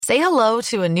Say hello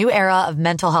to a new era of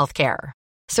mental health care.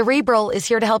 Cerebral is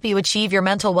here to help you achieve your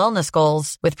mental wellness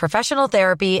goals with professional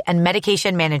therapy and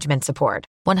medication management support.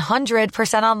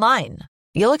 100% online.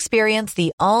 You'll experience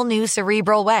the all-new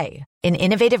Cerebral Way, an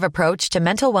innovative approach to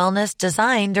mental wellness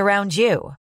designed around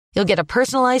you. You'll get a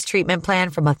personalized treatment plan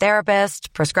from a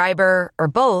therapist, prescriber, or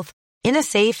both in a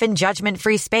safe and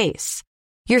judgment-free space.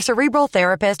 Your Cerebral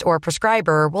therapist or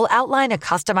prescriber will outline a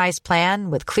customized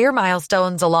plan with clear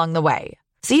milestones along the way,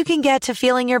 so you can get to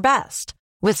feeling your best.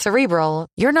 With Cerebral,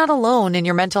 you're not alone in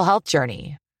your mental health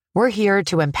journey. We're here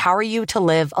to empower you to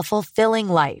live a fulfilling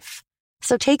life.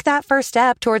 So take that first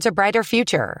step towards a brighter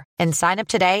future and sign up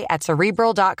today at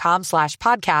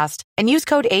Cerebral.com/podcast and use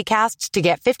code ACAST to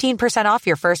get 15% off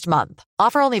your first month.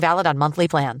 Offer only valid on monthly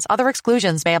plans. Other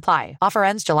exclusions may apply. Offer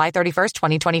ends July 31st,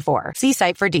 2024. See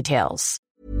site for details.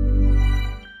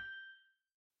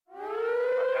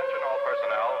 Attention all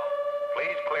personnel.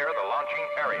 Please clear the launching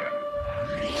area.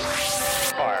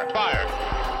 Fire.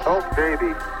 Oh,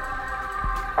 baby.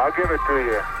 I'll give it to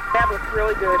you. That looks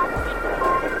really good.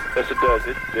 Yes, it does.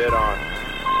 It's dead on.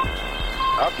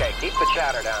 Okay, keep the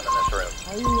chatter down in this room.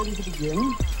 Are you ready to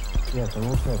begin? Yes, I'm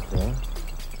all set, sir.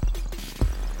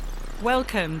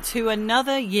 Welcome to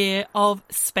another year of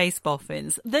Space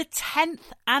Boffins, the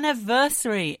 10th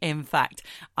anniversary, in fact.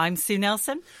 I'm Sue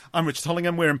Nelson. I'm Richard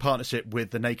Hollingham. We're in partnership with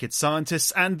The Naked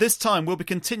Scientists, and this time we'll be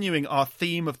continuing our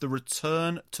theme of the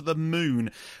return to the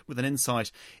moon with an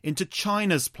insight into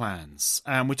China's plans.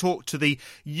 And we talk to the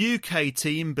UK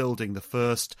team building the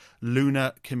first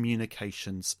lunar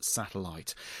communications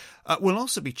satellite. We'll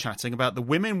also be chatting about the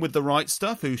women with the right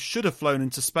stuff who should have flown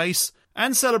into space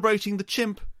and celebrating the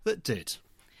chimp that did.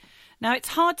 Now, it's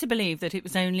hard to believe that it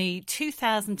was only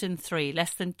 2003,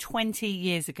 less than 20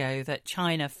 years ago, that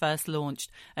China first launched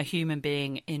a human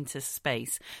being into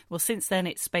space. Well, since then,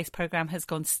 its space program has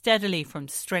gone steadily from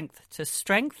strength to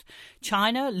strength.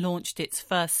 China launched its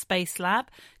first space lab,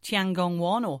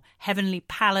 Tiangong-1, or Heavenly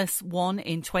Palace 1,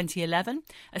 in 2011,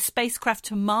 a spacecraft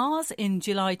to Mars in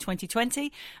July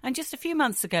 2020, and just a few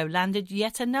months ago landed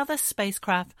yet another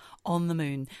spacecraft on the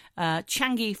moon,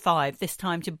 Chang'e 5, this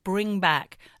time to bring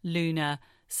back lunar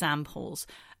samples.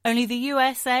 Only the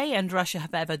USA and Russia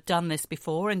have ever done this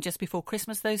before, and just before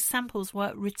Christmas those samples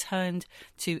were returned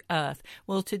to Earth.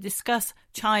 Well, to discuss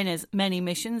China's many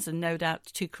missions, and no doubt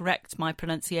to correct my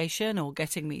pronunciation or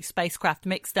getting the spacecraft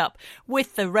mixed up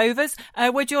with the rovers,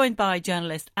 we're joined by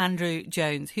journalist Andrew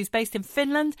Jones, who's based in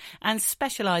Finland and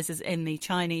specialises in the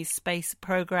Chinese space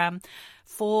programme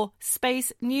for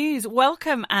Space News.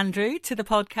 Welcome, Andrew, to the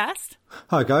podcast.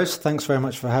 Hi, guys. Thanks very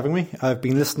much for having me. I've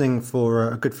been listening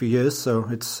for a good few years, so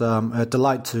it's a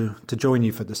delight to join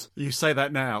you for this. You say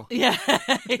that now. Yeah,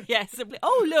 yes.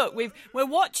 Oh, look, we're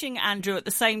watching Andrew at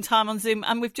the same time on Zoom,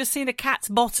 and we've just seen a cat's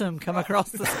bottom come across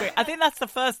the screen. I think that's the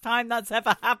first time that's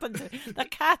ever happened. The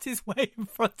cat is way in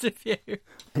front of you.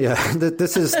 Yeah,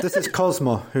 this is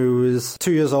Cosmo, who is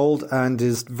 2 years old and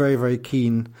is very, very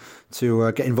keen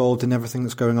to get involved in everything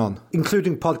that's going on,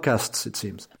 including podcasts, it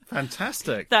seems.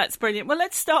 Fantastic. That's brilliant. Well,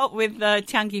 let's start with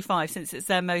Chang'e 5, since it's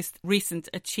their most recent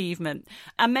achievement.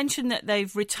 I mentioned that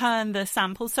they've returned the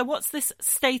samples. So what's this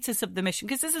status of the mission?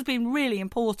 Because this has been really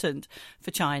important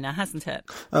for China, hasn't it?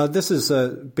 This has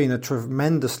been a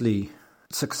tremendously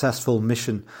successful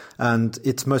mission, and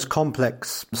its most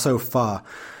complex so far.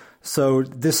 So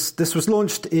this was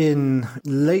launched in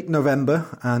late November,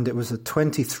 and it was a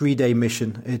 23-day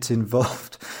mission. It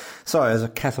involved... Sorry, there's a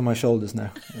cat on my shoulders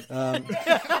now.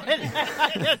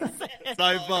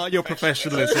 Your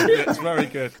professionalism. It's very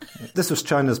good. This was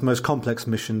China's most complex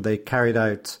mission. They carried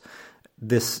out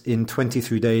this in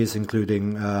 23 days,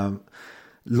 including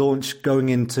launch, going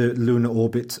into lunar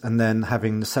orbit, and then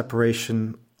having the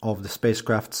separation of the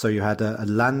spacecraft. So you had a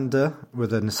lander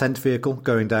with an ascent vehicle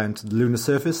going down to the lunar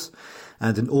surface,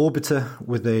 and an orbiter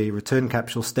with a return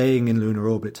capsule staying in lunar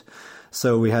orbit.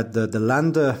 So we had the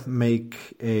lander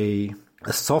make a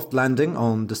soft landing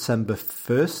on December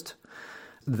 1st.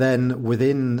 Then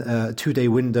within a 2-day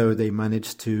window, they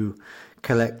managed to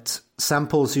collect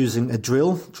samples using a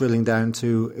drilling down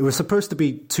to... It was supposed to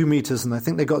be 2 meters, and I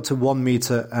think they got to 1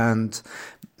 meter, and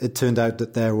it turned out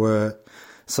that there were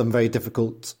some very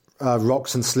difficult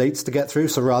rocks and slates to get through.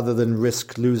 So rather than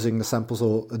risk losing the samples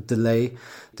or a delay,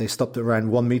 they stopped at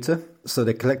around 1 meter. So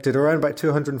they collected around about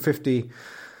 250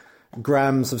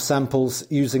 grams of samples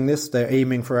using this. They're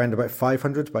aiming for around about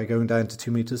 500 by going down to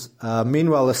 2 meters.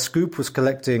 Meanwhile, a scoop was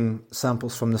collecting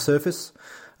samples from the surface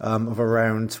of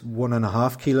around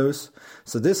 1.5 kilos.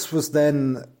 So this was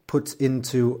then put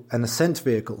into an ascent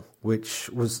vehicle, which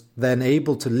was then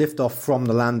able to lift off from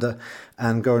the lander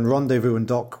and go and rendezvous and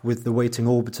dock with the waiting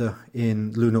orbiter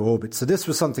in lunar orbit. So this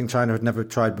was something China had never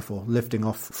tried before, lifting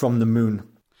off from the moon.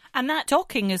 And that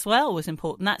docking as well was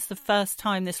important. That's the first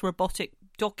time this robotic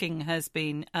docking has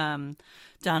been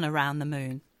done around the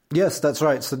moon. Yes, that's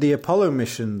right. So the Apollo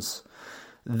missions,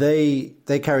 they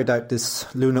carried out this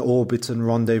lunar orbit and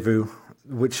rendezvous,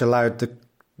 which allowed the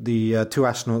two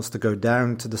astronauts to go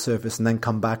down to the surface and then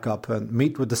come back up and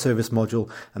meet with the service module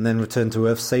and then return to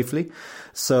Earth safely.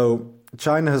 So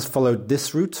China has followed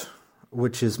this route,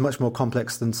 which is much more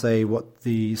complex than, say, what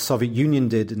the Soviet Union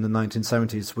did in the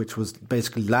 1970s, which was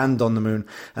basically land on the moon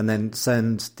and then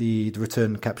send the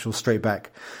return capsule straight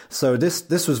back. So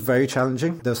this was very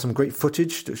challenging. There's some great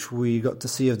footage which we got to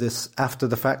see of this after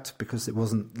the fact because it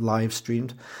wasn't live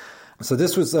streamed. So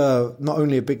this was not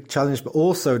only a big challenge, but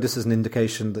also this is an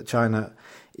indication that China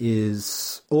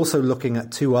is also looking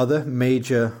at two other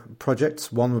major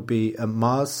projects. One would be a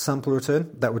Mars sample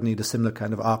return. That would need a similar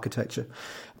kind of architecture.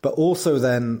 But also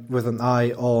then with an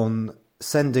eye on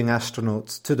sending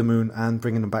astronauts to the moon and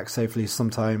bringing them back safely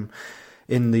sometime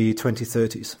in the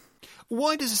 2030s.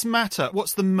 Why does this matter?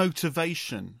 What's the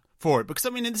motivation for it? Because,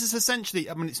 this is essentially,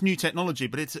 it's new technology,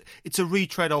 but it's a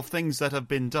retread of things that have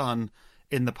been done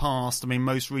in the past.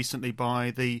 Most recently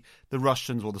by the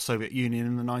Russians or the Soviet Union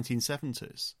in the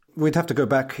 1970s. We'd have to go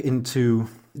back into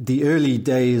the early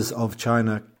days of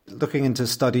China, looking into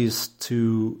studies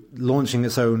to launching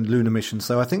its own lunar mission.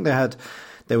 So I think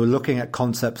they were looking at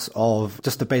concepts of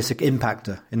just a basic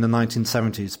impactor in the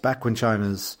 1970s, back when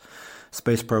China's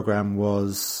space program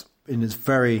was in its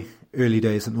very early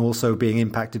days and also being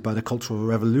impacted by the Cultural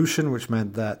Revolution, which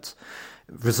meant that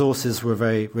resources were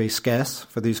very, very scarce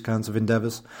for these kinds of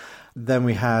endeavors. Then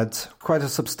we had quite a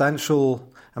substantial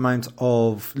amount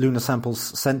of lunar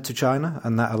samples sent to China,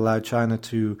 and that allowed China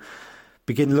to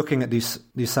begin looking at these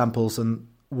samples and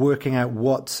working out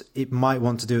what it might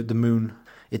want to do at the moon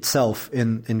itself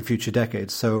in future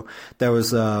decades. So there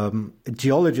was a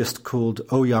geologist called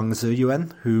Ouyang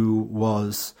Zhiyuan who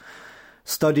was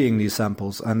studying these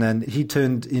samples, and then he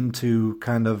turned into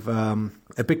kind of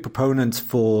a big proponent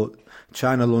for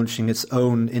China launching its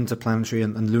own interplanetary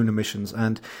and lunar missions.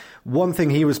 And one thing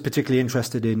he was particularly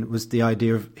interested in was the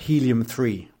idea of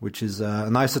helium-3, which is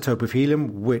an isotope of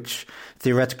helium which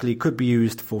theoretically could be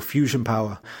used for fusion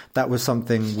power. That was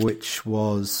something which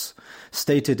was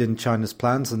stated in China's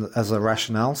plans and as a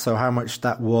rationale. So how much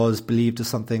that was believed as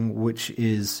something which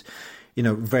is,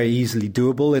 very easily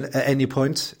doable at any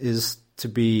point is to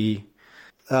be...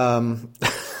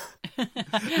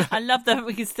 I love that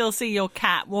we can still see your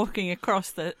cat walking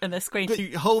across the screen.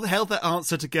 You held that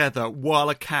answer together while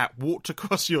a cat walked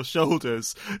across your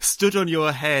shoulders, stood on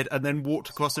your head, and then walked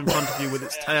across in front of you with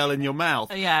its tail in your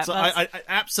mouth. Yeah, so I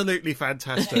absolutely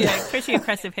fantastic. Yeah, pretty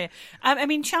impressive here.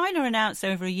 China announced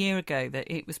over a year ago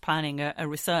that it was planning a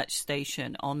research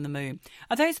station on the moon.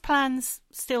 Are those plans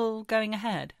still going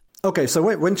ahead? Okay, so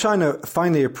when China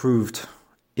finally approved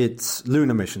its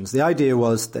lunar missions, the idea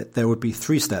was that there would be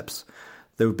 3 steps.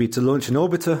 There would be to launch an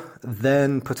orbiter,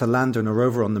 then put a lander and a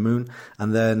rover on the moon,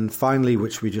 and then finally,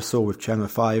 which we just saw with Chang'e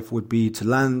 5, would be to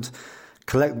land,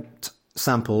 collect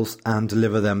samples, and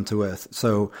deliver them to Earth.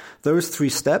 So those 3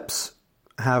 steps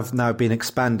have now been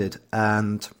expanded,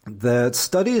 and the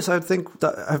studies, I think,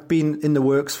 that have been in the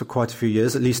works for quite a few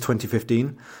years, at least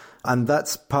 2015. And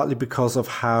that's partly because of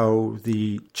how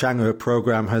the Chang'e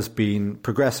program has been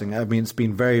progressing. It's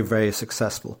been very, very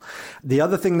successful. The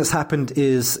other thing that's happened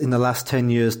is in the last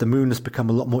 10 years, the moon has become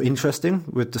a lot more interesting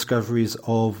with discoveries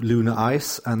of lunar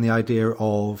ice and the idea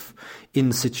of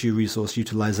in situ resource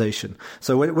utilization.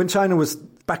 So when China was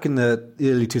back in the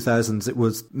early 2000s, it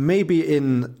was maybe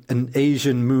in an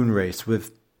Asian moon race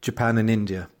with Japan and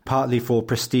India, partly for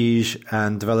prestige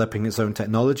and developing its own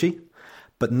technology.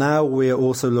 But now we're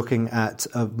also looking at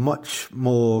a much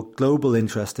more global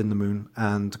interest in the moon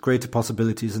and greater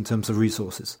possibilities in terms of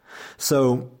resources.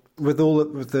 So with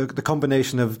the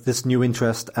combination of this new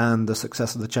interest and the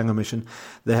success of the Chang'e mission,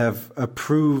 they have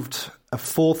approved a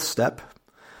 4th step,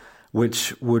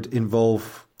 which would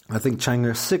involve, I think,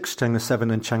 Chang'e 6, Chang'e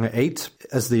 7 and Chang'e 8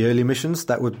 as the early missions.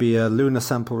 That would be a lunar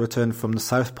sample return from the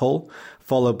South Pole,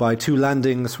 followed by 2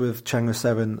 landings with Chang'e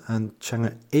 7 and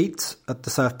Chang'e 8 at the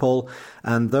South Pole.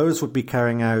 And those would be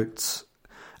carrying out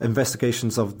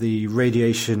investigations of the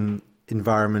radiation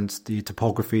environment, the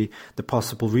topography, the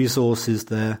possible resources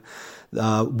there.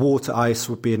 Water ice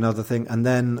would be another thing. And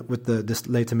then with this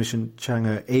later mission,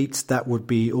 Chang'e 8, that would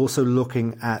be also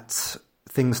looking at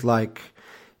things like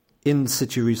in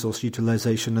situ resource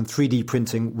utilization and 3D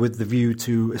printing with the view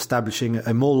to establishing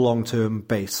a more long-term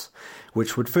base,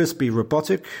 which would first be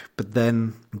robotic, but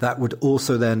then that would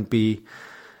also then be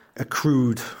a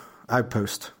crewed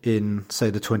outpost in, say,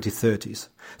 the 2030s.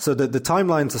 So the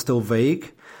timelines are still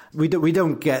vague. We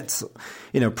don't get,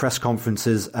 press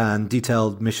conferences and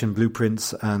detailed mission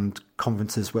blueprints and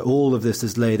conferences where all of this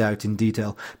is laid out in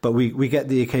detail. But we get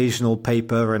the occasional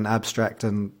paper and abstract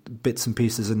and bits and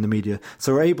pieces in the media.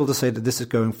 So we're able to say that this is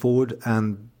going forward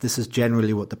and this is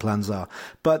generally what the plans are.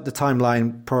 But the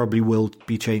timeline probably will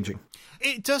be changing.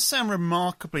 It does sound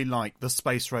remarkably like the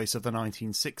space race of the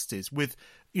 1960s with,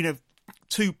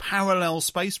 two parallel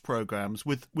space programs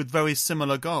with very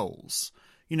similar goals.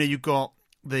 You've got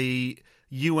the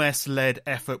US-led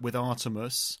effort with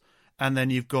Artemis, and then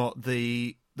you've got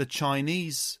the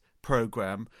Chinese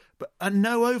program, and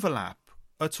no overlap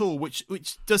at all, which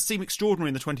does seem extraordinary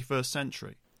in the 21st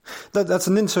century. That's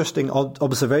an interesting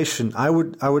observation. I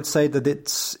would say that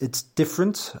it's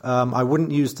different. I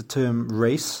wouldn't use the term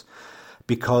race,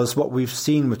 because what we've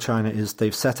seen with China is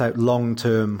they've set out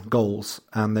long-term goals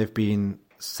and they've been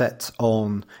set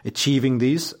on achieving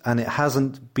these, and it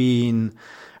hasn't been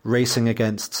racing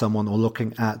against someone or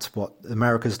looking at what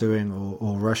America's doing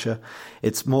or Russia.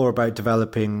 It's more about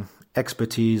developing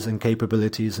expertise and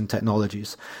capabilities and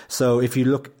technologies. So if you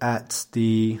look at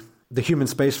the human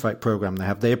spaceflight program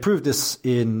they approved this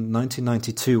in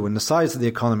 1992 when the size of the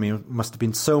economy must have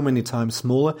been so many times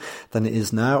smaller than it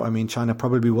is now. I mean, China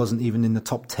probably wasn't even in the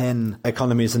top 10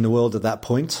 economies in the world at that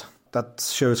point. That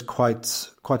shows quite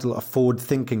a lot of forward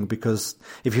thinking, because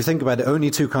if you think about it, only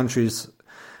 2 countries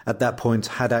at that point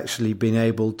had actually been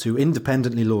able to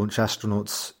independently launch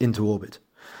astronauts into orbit.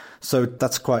 So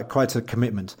that's quite a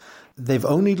commitment. They've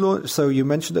only launched, so you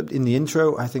mentioned it in the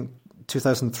intro, I think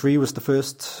 2003 was the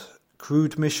first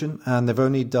crewed mission, and they've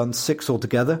only done 6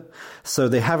 altogether. So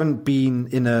they haven't been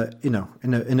in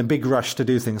a big rush to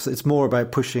do things. It's more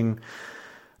about pushing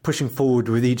forward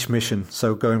with each mission.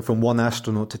 So going from 1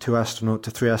 astronaut to 2 astronauts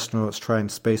to 3 astronauts, trying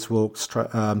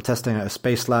spacewalks, testing out a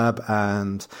space lab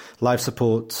and life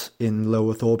support in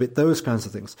low Earth orbit, those kinds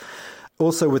of things.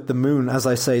 Also with the moon, as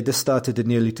I say, this started in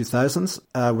the early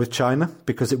 2000s with China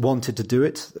because it wanted to do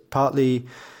it. Partly,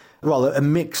 a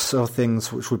mix of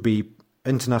things, which would be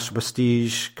international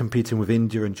prestige, competing with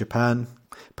India and Japan,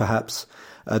 perhaps.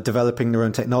 Developing their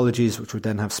own technologies, which would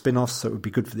then have spin-offs, so it would be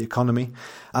good for the economy.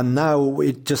 And now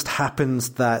it just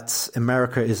happens that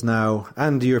America is now,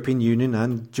 and the European Union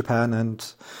and Japan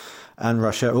and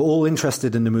Russia are all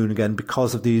interested in the moon again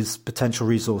because of these potential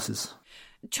resources.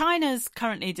 China's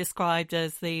currently described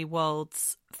as the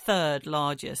world's 3rd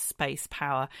largest space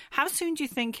power. How soon do you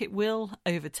think it will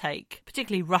overtake,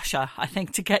 particularly Russia, I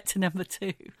think, to get to number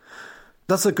 2?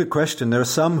 That's a good question. There are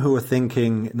some who are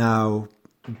thinking now,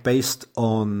 based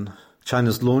on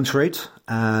China's launch rate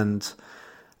and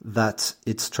that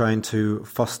it's trying to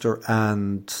foster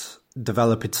and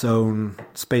develop its own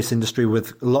space industry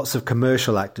with lots of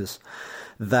commercial actors,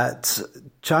 that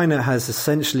China has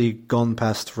essentially gone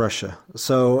past Russia.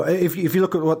 So if you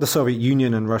look at what the Soviet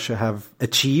Union and Russia have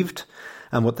achieved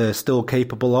and what they're still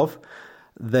capable of,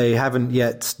 they haven't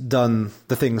yet done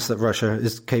the things that Russia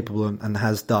is capable and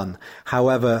has done.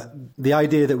 However, the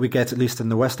idea that we get, at least in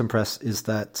the Western press, is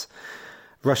that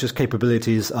Russia's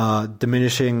capabilities are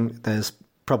diminishing. There's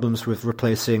problems with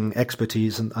replacing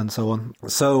expertise and so on.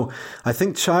 So I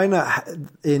think China,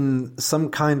 in some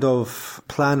kind of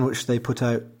plan which they put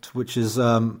out, which is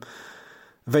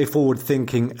very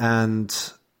forward-thinking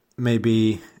and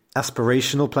maybe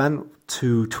aspirational plan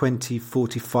to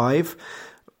 2045,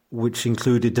 which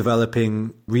included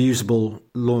developing reusable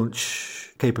launch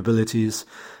capabilities,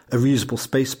 a reusable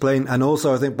space plane, and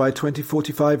also I think by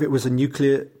 2045 it was a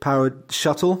nuclear-powered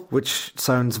shuttle, which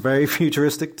sounds very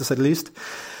futuristic to say the least.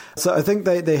 So I think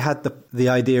they had the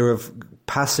idea of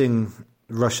passing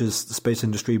Russia's space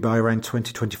industry by around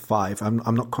 2025.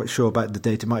 I'm not quite sure about the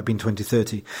date. It might be in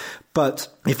 2030. But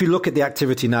if you look at the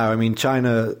activity now, I mean,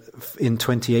 China in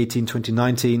 2018,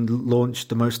 2019 launched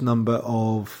the most number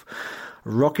of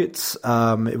rockets.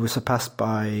 It was surpassed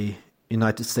by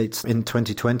United States in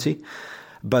 2020.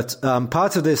 But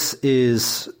part of this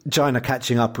is China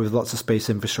catching up with lots of space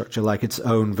infrastructure, like its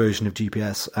own version of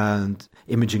GPS and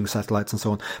imaging satellites and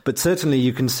so on. But certainly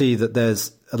you can see that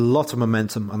there's a lot of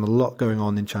momentum and a lot going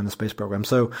on in China's space program.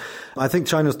 So I think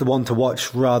China's the one to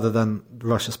watch rather than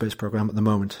Russia's space program at the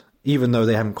moment. even though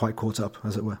they haven't quite caught up,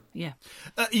 as it were. Yeah.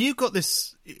 You've got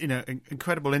this,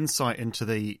 incredible insight into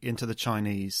the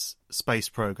Chinese space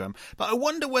program, but I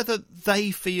wonder whether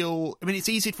they feel. I mean, it's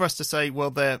easy for us to say,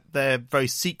 well, they're very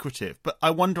secretive, but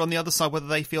I wonder on the other side whether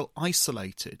they feel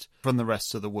isolated from the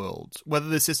rest of the world. Whether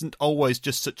this isn't always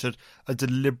just such a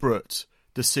deliberate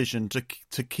decision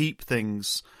to keep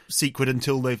things secret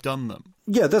until they've done them.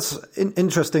 Yeah, that's an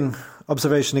interesting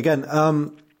observation again.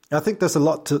 I think there's a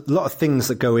lot of things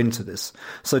that go into this.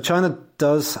 So China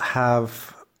does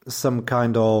have some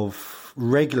kind of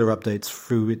regular updates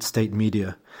through its state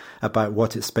media about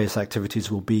what its space activities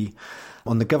will be.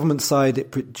 On the government side,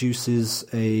 it produces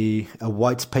a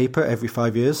white paper every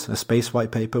 5 years, a space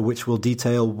white paper, which will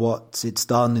detail what it's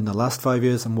done in the last 5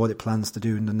 years and what it plans to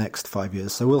do in the next 5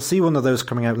 years. So we'll see one of those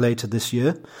coming out later this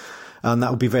year. And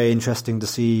that will be very interesting to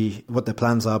see what their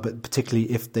plans are, but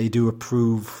particularly if they do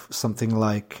approve something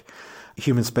like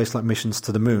human spaceflight missions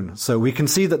to the moon. So we can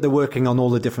see that they're working on all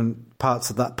the different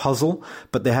parts of that puzzle,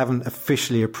 but they haven't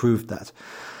officially approved that.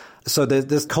 So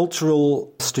there's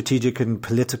cultural, strategic and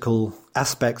political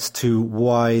aspects to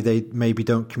why they maybe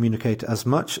don't communicate as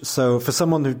much. So for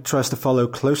someone who tries to follow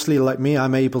closely like me,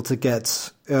 I'm able to get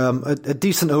a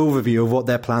decent overview of what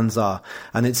their plans are.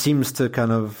 And it seems to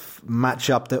kind of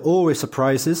match up. There are always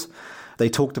surprises. They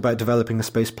talked about developing a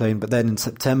space plane, but then in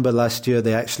September last year,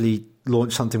 they actually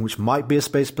launched something which might be a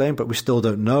space plane, but we still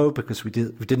don't know because we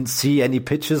didn't see any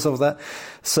pictures of that.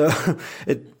 So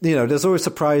there's always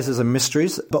surprises and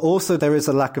mysteries, but also there is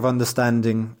a lack of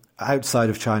understanding outside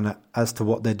of China as to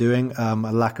what they're doing, a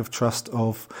lack of trust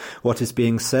of what is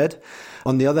being said.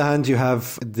 On the other hand, you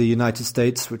have the United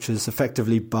States, which has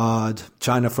effectively barred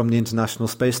China from the International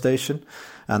Space Station,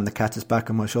 and the cat is back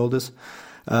on my shoulders.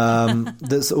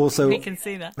 There's also we can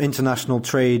see that. International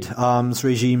trade arms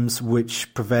regimes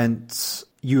which prevent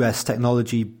US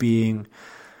technology being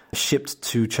shipped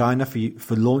to China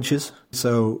for launches.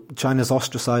 So China's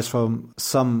ostracized from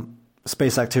some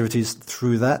space activities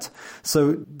through that.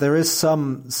 So there is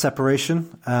some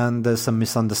separation and there's some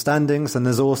misunderstandings. And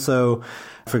there's also,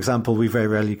 for example, we very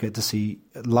rarely get to see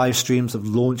live streams of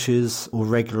launches or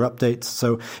regular updates.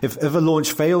 So if a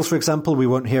launch fails, for example, we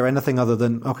won't hear anything other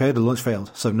than, okay, the launch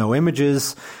failed. So no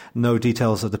images, no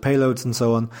details of the payloads and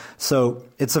so on. So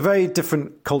it's a very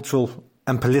different cultural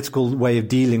and political way of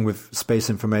dealing with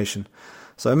space information.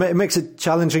 So it makes it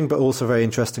challenging, but also very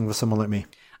interesting for someone like me.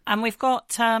 And we've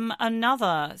got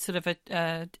another sort of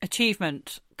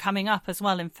achievement coming up as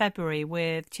well in February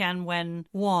with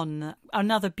Tianwen-1,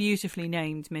 another beautifully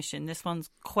named mission. This one's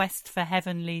Quest for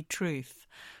Heavenly Truth.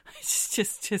 It's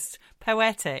just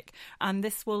poetic. And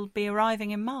this will be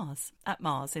arriving at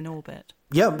Mars in orbit.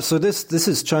 Yeah, so this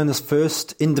is China's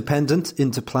first independent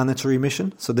interplanetary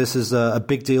mission. So this is a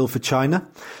big deal for China,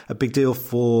 a big deal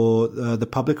for the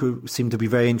public who seem to be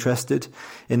very interested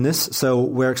in this. So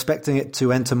we're expecting it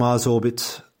to enter Mars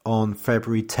orbit on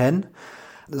February 10.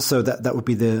 So that would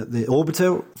be the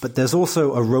orbiter. But there's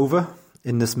also a rover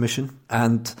in this mission.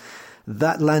 And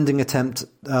that landing attempt,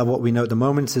 what we know at the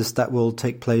moment is that will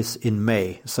take place in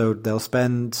May. So they'll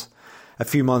spend a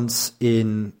few months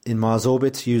in Mars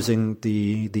orbit using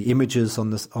the images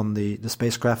on the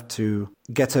spacecraft to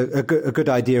get a good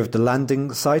idea of the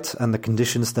landing site and the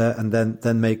conditions there, and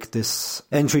then make this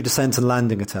entry, descent and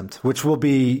landing attempt, which will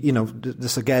be,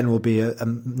 this again will be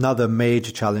another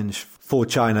major challenge for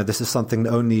China. This is something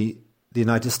that only the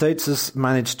United States has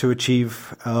managed to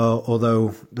achieve,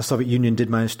 although the Soviet Union did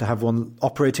manage to have one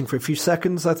operating for a few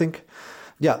seconds, I think.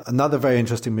 Yeah, another very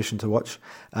interesting mission to watch.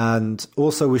 And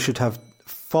also we should have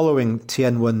following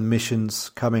Tianwen missions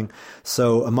coming.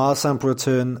 So a Mars sample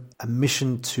return, a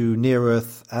mission to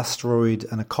near-Earth asteroid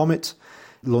and a comet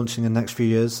launching in the next few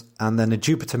years, and then a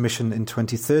Jupiter mission in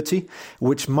 2030,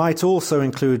 which might also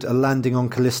include a landing on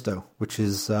Callisto, which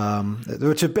is a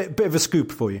bit of a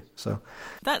scoop for you. So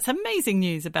that's amazing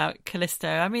news about Callisto.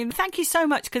 I mean, thank you so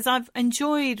much, because I've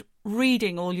enjoyed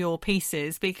reading all your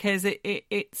pieces, because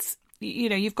it's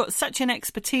you've got such an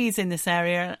expertise in this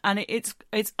area, and it's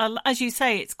as you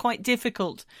say, it's quite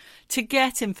difficult to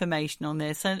get information on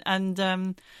this,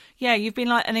 and you've been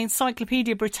like an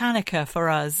Encyclopedia Britannica for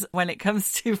us when it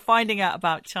comes to finding out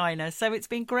about China. So it's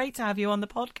been great to have you on the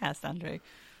podcast, Andrew.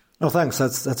 Oh, thanks.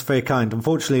 That's very kind.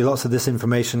 Unfortunately, lots of this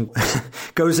information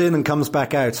goes in and comes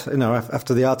back out.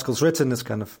 After the article's written, it's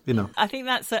kind of, I think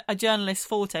that's a journalist's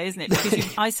forte, isn't it?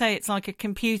 Because I say it's like a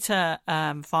computer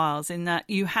files, in that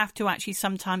you have to actually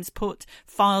sometimes put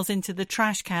files into the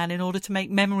trash can in order to make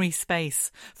memory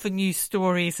space for new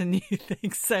stories and new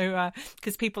things. So,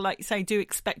 because people, like you say, do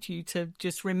expect you to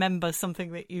just remember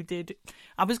something that you did.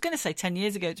 I was going to say 10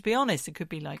 years ago. To be honest, it could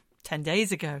be like 10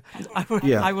 days ago, I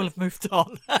will have moved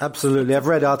on. Absolutely. I've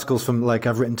read articles from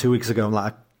I've written 2 weeks ago. I'm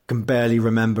like, I can barely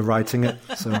remember writing it.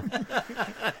 So,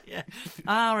 yeah.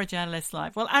 A journalist's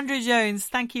life. Well, Andrew Jones,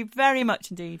 thank you very much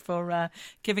indeed for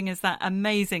giving us that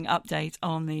amazing update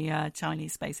on the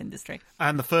Chinese space industry.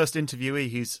 And the first interviewee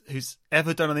who's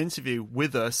ever done an interview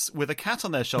with us with a cat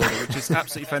on their shoulder, which is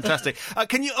absolutely fantastic.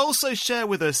 Can you also share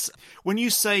with us, when you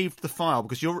saved the file,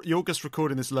 because you're just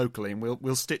recording this locally, and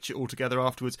we'll stitch it all together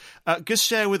afterwards. Just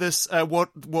share with us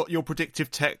what your predictive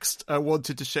text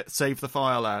wanted to save the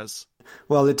file as.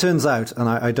 Well, it turns out, and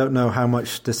I don't know how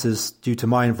much this is due to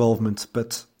my involvement,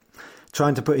 but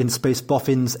trying to put in space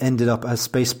boffins ended up as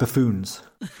space buffoons.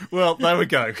 Well, there we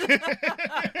go.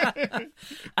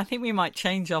 I think we might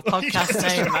change our podcast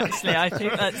name, actually. I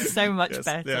think that's so much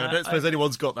better. Yeah, I don't suppose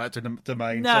anyone's got that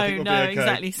domain. No, so I think we'll be okay.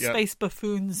 Exactly. Yeah.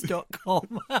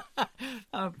 Spacebuffoons.com.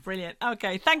 Oh, brilliant.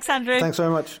 Okay, thanks, Andrew. Thanks very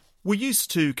much. We're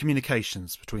used to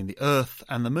communications between the Earth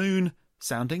and the Moon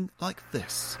sounding like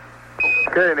this.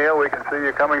 Okay, Neil, we can see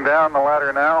you coming down the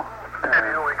ladder now.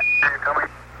 Neil, we can see you coming.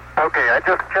 Okay, I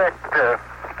just checked.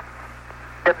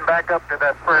 Getting back up to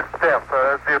that first step.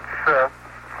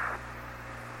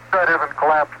 That isn't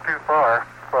collapsed too far,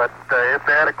 but it's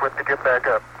adequate to get back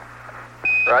up.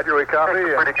 Roger, we copy.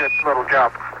 It's a pretty good little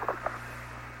jump.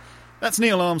 That's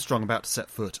Neil Armstrong about to set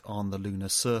foot on the lunar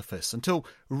surface. Until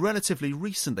relatively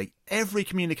recently, every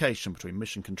communication between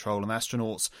mission control and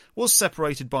astronauts was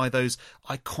separated by those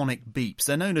iconic beeps.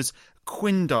 They're known as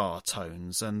Quindar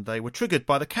tones, and they were triggered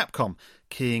by the Capcom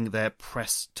keying their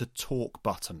press to talk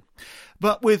button.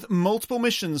 But with multiple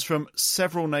missions from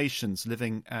several nations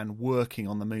living and working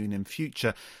on the Moon in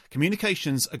future,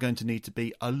 communications are going to need to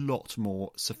be a lot more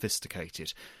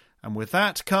sophisticated. And with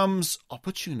that comes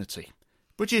opportunity.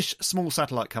 British small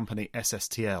satellite company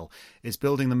SSTL is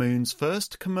building the Moon's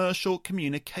first commercial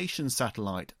communication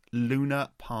satellite, Lunar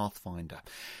Pathfinder.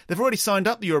 They've already signed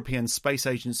up the European Space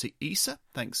Agency ESA,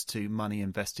 thanks to money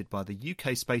invested by the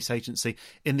UK Space Agency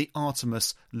in the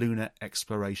Artemis Lunar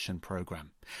Exploration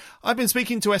Programme. I've been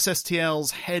speaking to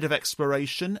SSTL's head of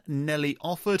exploration, Nellie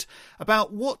Offord,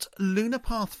 about what Lunar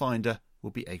Pathfinder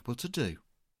will be able to do.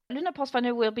 Lunar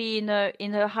Pathfinder will be in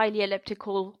a highly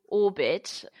elliptical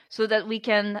orbit so that we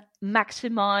can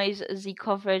maximize the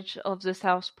coverage of the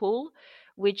South Pole,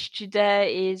 which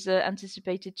today is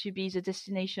anticipated to be the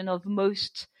destination of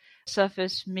most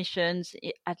surface missions,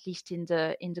 at least in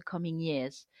the coming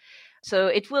years. So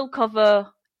it will cover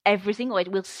everything, or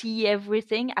it will see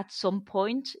everything at some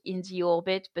point in the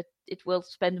orbit, but it will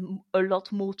spend a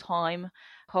lot more time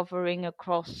hovering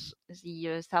across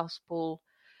the South Pole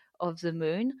of the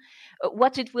Moon.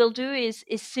 What it will do is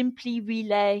simply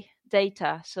relay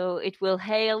data. So it will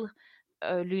hail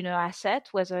a lunar asset,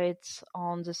 whether it's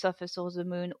on the surface of the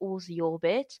Moon or the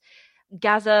orbit,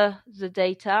 gather the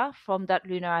data from that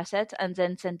lunar asset, and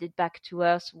then send it back to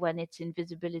Earth when it's in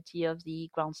visibility of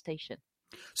the ground station.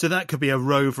 So that could be a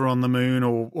rover on the Moon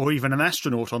or even an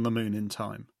astronaut on the Moon in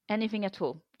time? Anything at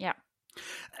all, yeah.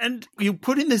 And you're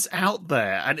putting this out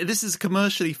there, and this is a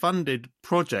commercially funded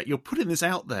project. You're putting this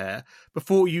out there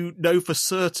before you know for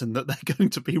certain that they're going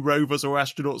to be rovers or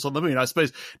astronauts on the Moon. I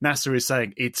suppose NASA is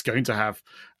saying it's going to have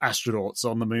astronauts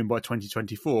on the Moon by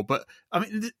 2024. But, I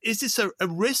mean, is this a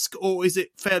risk, or is it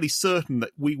fairly certain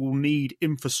that we will need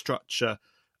infrastructure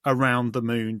around the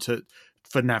Moon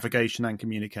for navigation and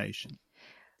communication?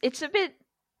 It's a bit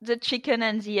the chicken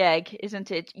and the egg, isn't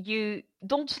it? You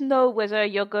don't know whether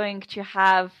you're going to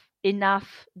have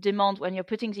enough demand when you're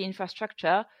putting the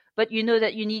infrastructure, but you know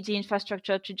that you need the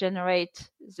infrastructure to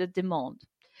generate the demand.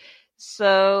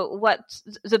 So what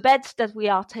the bets that we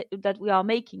are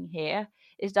making here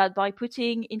is that by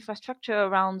putting infrastructure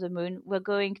around the Moon, we're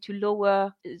going to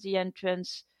lower the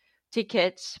entrance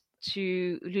tickets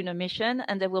to lunar mission,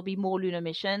 and there will be more lunar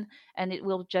mission, and it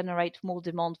will generate more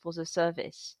demand for the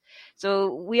service.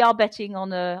 So we are betting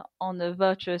on a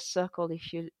virtuous circle,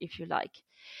 if you like.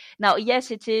 Now,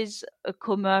 yes, it is a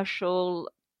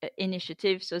commercial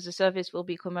initiative, so the service will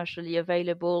be commercially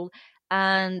available,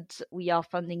 and we are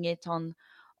funding it on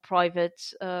private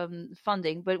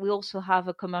funding, but we also have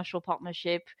a commercial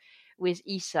partnership with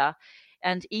ESA.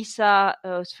 And ESA,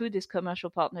 through this commercial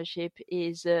partnership,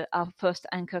 is our first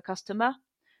anchor customer.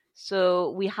 So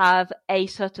we have a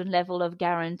certain level of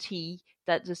guarantee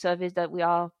that the service that we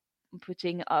are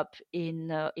putting up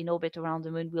in orbit around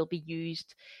the moon will be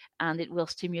used, and it will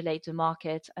stimulate the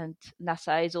market. And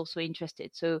NASA is also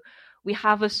interested. So we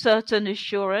have a certain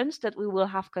assurance that we will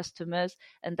have customers,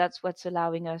 and that's what's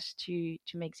allowing us to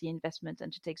make the investment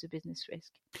and to take the business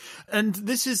risk. And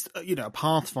this is, a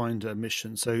Pathfinder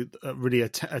mission, so really a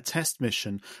test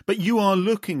mission. But you are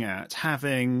looking at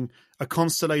having a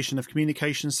constellation of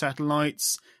communication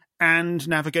satellites and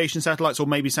navigation satellites, or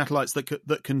maybe satellites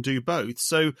that can do both.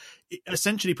 So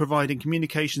essentially providing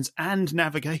communications and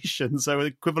navigation, so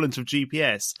equivalent of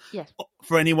GPS, yes,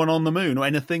 for anyone on the moon or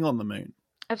anything on the moon.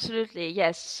 Absolutely,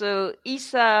 yes. So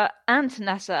ESA and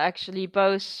NASA, actually,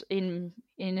 both in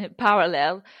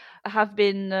parallel, have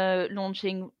been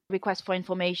launching requests for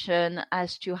information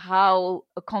as to how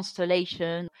a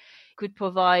constellation could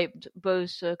provide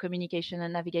both communication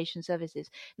and navigation services.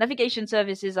 Navigation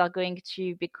services are going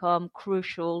to become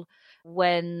crucial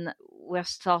when we're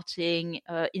starting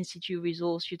in situ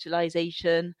resource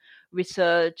utilization,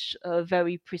 research,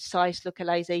 very precise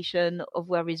localization of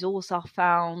where resources are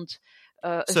found.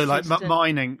 So like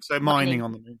mining. So mining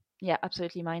on the moon. Yeah,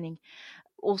 absolutely, mining.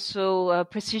 Also,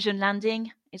 precision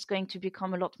landing is going to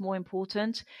become a lot more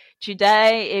important.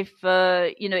 Today, if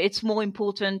it's more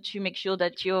important to make sure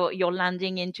that you're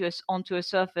landing onto a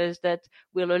surface that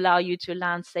will allow you to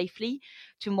land safely.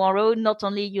 Tomorrow, not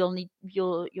only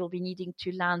you'll be needing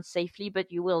to land safely,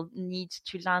 but you will need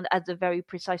to land at the very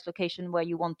precise location where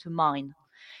you want to mine.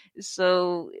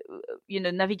 So,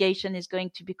 navigation is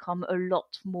going to become a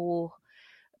lot more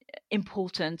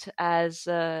important as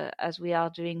we are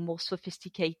doing more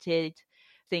sophisticated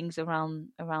things around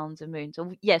the moon.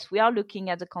 So yes, we are looking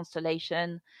at the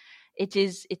constellation. It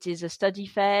is a study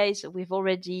phase. We've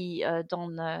already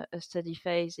done a study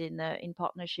phase in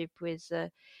partnership with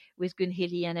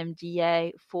Goonhilly and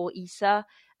MDA for ESA,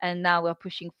 and now we're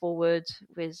pushing forward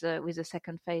with a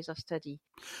second phase of study.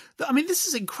 I mean, this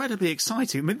is incredibly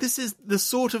exciting. I mean, this is the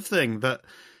sort of thing that,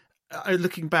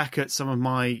 looking back at some of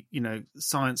my,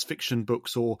 science fiction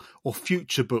books or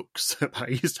future books that I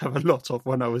used to have a lot of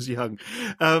when I was young,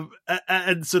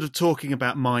 and sort of talking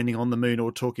about mining on the moon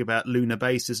or talking about lunar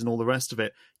bases and all the rest of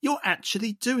it, you're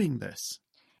actually doing this.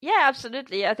 Yeah,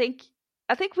 absolutely. I think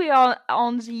we are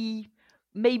on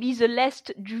maybe the less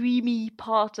dreamy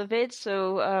part of it.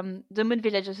 So the Moon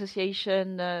Village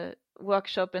Association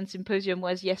workshop and symposium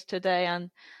was yesterday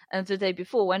and the day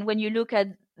before. And when you look at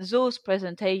those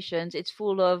presentations, it's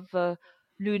full of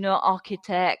lunar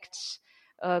architects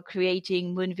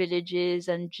creating moon villages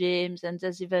and gyms, and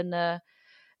there's even a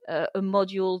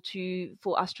module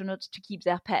for astronauts to keep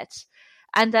their pets.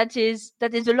 And that is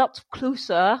a lot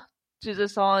closer to the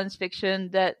science fiction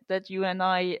that you and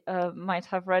I might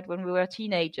have read when we were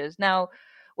teenagers. Now,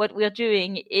 what we're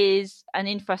doing is an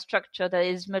infrastructure that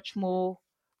is much more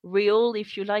real,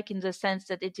 if you like, in the sense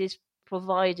that it is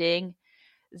providing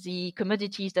the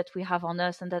commodities that we have on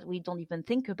Earth and that we don't even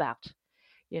think about.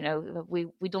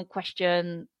 We don't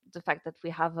question the fact that we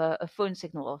have a phone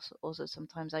signal, also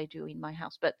sometimes I do in my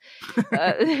house, but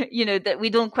that we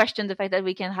don't question the fact that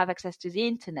we can have access to the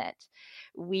internet.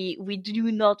 We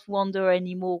do not wonder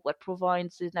anymore what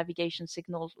provides the navigation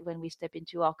signal when we step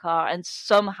into our car, and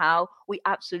somehow we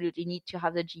absolutely need to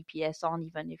have the GPS on,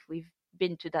 even if we've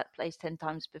been to that place 10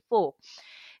 times before.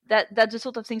 That's the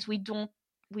sort of things we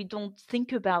don't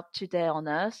think about today on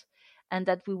Earth, and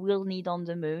that we will need on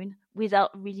the moon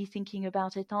without really thinking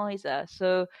about it either.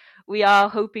 So we are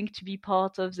hoping to be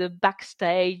part of the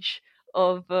backstage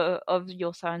of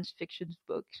your science fiction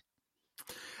book.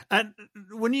 And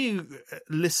when you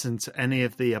listen to any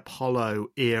of the Apollo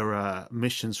era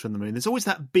missions from the moon, there's always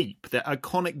that beep, that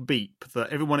iconic beep that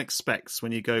everyone expects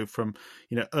when you go from,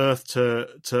 Earth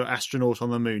to astronaut on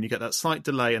the moon. You get that slight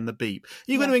delay and the beep.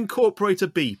 Are you going to incorporate a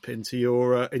beep into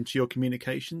your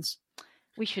communications?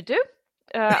 We should do.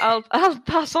 I'll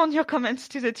pass on your comments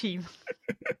to the team.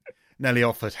 Nellie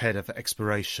Offord, Head of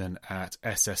Exploration at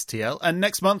SSTL. And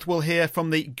next month we'll hear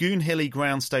from the Goonhilly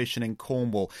Ground Station in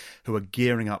Cornwall, who are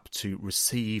gearing up to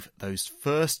receive those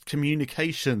first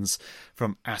communications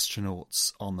from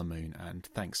astronauts on the moon. And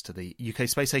thanks to the UK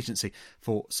Space Agency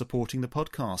for supporting the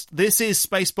podcast. This is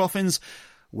Space Boffins.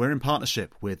 We're in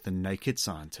partnership with The Naked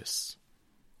Scientists.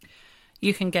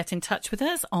 You can get in touch with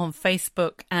us on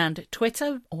Facebook and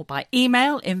Twitter, or by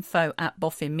email,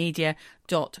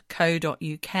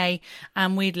 info@boffinmedia.co.uk,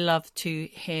 and we'd love to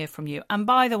hear from you. And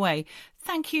by the way,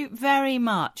 thank you very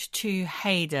much to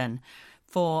Hayden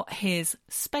for his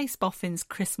Space Boffins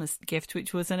Christmas gift,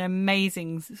 which was an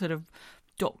amazing sort of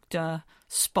Dr.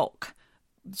 Spock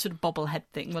sort of bobblehead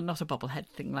thing. Well, not a bobblehead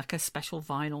thing, like a special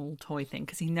vinyl toy thing,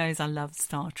 because he knows I love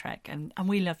Star Trek, and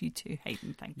we love you too,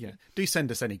 Hayden. Thank you. Yeah, do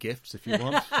send us any gifts if you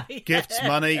want. Gifts,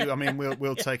 money. I mean,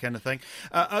 we'll take anything.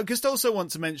 I just also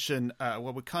want to mention,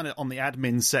 well, we're kind of on the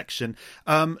admin section.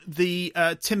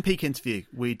 The Tim Peake interview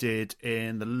we did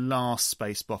in the last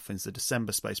Space Boffins, the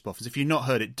December Space Boffins. If you've not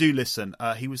heard it, do listen.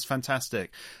 He was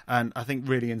fantastic, and I think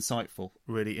really insightful,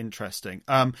 really interesting.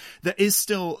 There is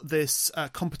still this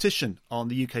competition on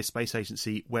the UK Space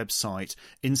Agency website.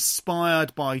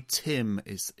 Inspired by Tim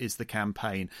is the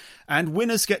campaign, and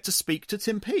winners get to speak to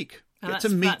Tim Peake. Get to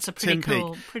meet Tim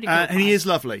Peake, and he is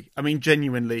lovely. I mean,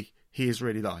 genuinely, he is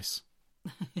really nice.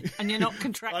 And you're not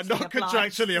contractually I'm not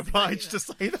contractually obliged to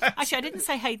say that. Actually, I didn't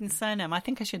say Hayden's surname. I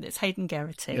think I should. It's Hayden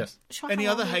Geraghty. Yes. Any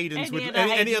other Haydens?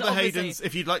 Any other Haydens?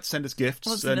 If you'd like to send us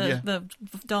gifts, then the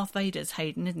Darth Vader's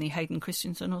Hayden, isn't he? Hayden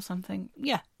Christensen or something.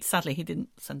 Yeah. Sadly, he didn't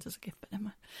send us a gift, but never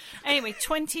mind. Anyway,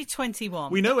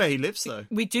 2021. We know where he lives, though.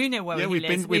 We do know where he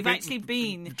lives. We've actually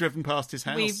been driven past his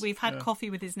house. We've had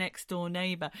coffee with his next door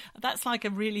neighbour. That's like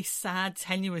a really sad,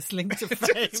 tenuous link to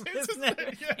fame, isn't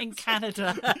it? Yes. In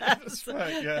Canada. That's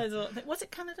right, yeah. Was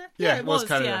it Canada? Yeah, it was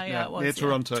Canada. Yeah, it was. Near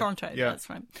Toronto. Toronto, that's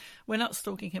right. We're not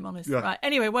stalking him on his... Yeah. Right.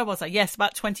 Anyway, where was I? Yes,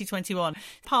 about 2021.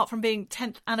 Apart from being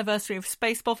 10th anniversary of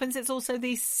Space Boffins, it's also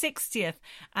the 60th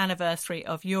anniversary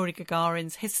of Yuri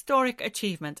Gagarin's historic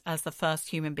achievement as the first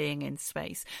human being in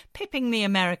space, pipping the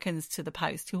Americans to the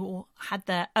post, who all had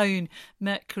their own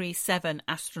Mercury 7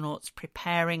 astronauts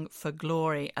preparing for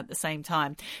glory at the same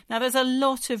time. Now, there's a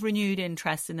lot of renewed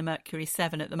interest in the Mercury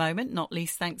 7 at the moment, not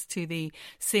least thanks to the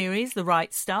series The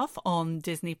Right Stuff on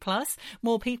Disney+.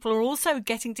 More people are also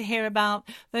getting to hear about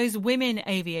those women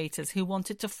aviators who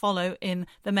wanted to follow in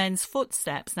the men's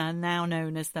footsteps, now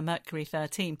known as the Mercury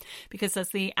 13, because there's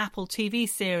the Apple TV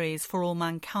series For All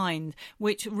Mankind,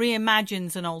 which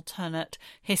reimagines an alternate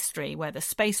history where the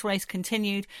space race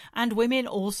continued and women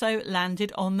also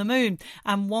landed on the moon.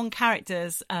 And one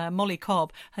character's Molly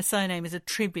Cobb, her surname is a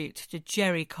tribute to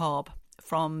Jerry Cobb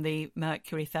from the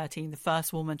Mercury 13, the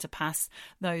first woman to pass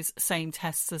those same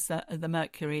tests as the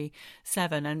Mercury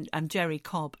 7, and Jerry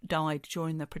Cobb died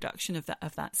during the production of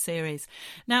that series.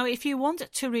 Now, if you want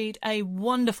to read a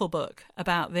wonderful book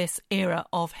about this era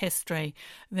of history,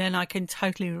 then I can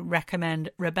totally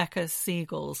recommend Rebecca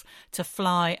Siegel's To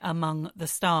Fly Among the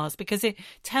Stars, because it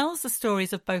tells the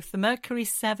stories of both the Mercury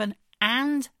 7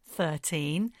 and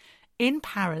 13 in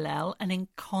parallel and in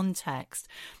context.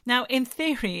 Now, in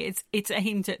theory, it's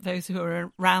aimed at those who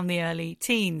are around the early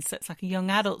teens. So it's like a young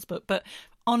adult's book. But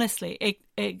honestly,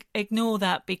 ignore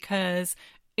that, because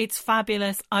it's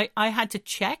fabulous. I had to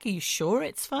check, are you sure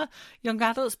it's for young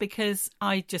adults? Because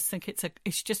I just think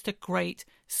it's just a great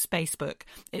space book.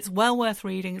 It's well worth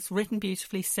reading. It's written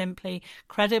beautifully, simply,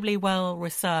 credibly well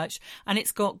researched, and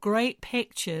it's got great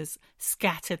pictures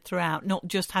scattered throughout, not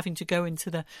just having to go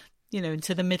into the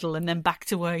middle and then back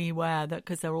to where you were,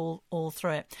 because they're all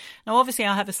through it. Now, obviously,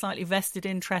 I have a slightly vested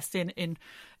interest in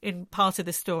part of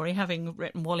the story, having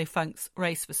written Wally Funk's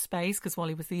Race for Space, because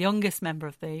Wally was the youngest member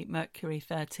of the Mercury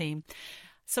 13.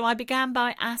 So I began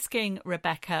by asking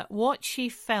Rebecca what she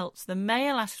felt the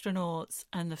male astronauts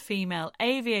and the female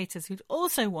aviators who'd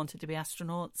also wanted to be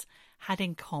astronauts had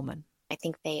in common. I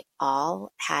think they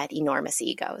all had enormous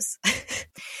egos,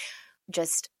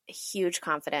 just huge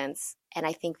confidence. And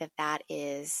I think that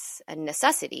is a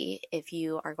necessity if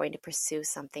you are going to pursue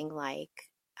something like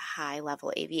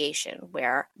high-level aviation,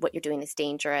 where what you're doing is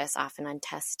dangerous, often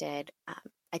untested.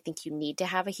 I think you need to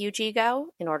have a huge ego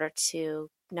in order to,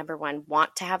 number one,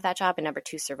 want to have that job, and number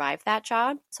two, survive that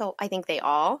job. So I think they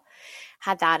all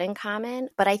had that in common,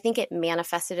 but I think it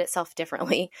manifested itself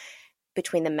differently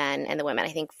between the men and the women.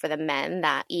 I think for the men,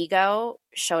 that ego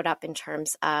showed up in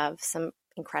terms of some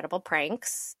incredible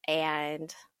pranks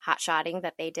and hotshotting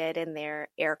that they did in their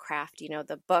aircraft. You know,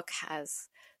 the book has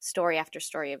story after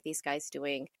story of these guys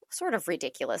doing sort of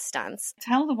ridiculous stunts.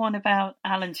 Tell the one about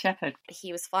Alan Shepard.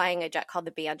 He was flying a jet called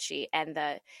the Banshee, and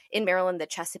in Maryland, the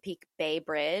Chesapeake Bay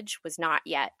Bridge was not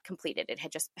yet completed. It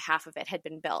had just, half of it had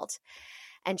been built.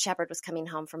 And Shepard was coming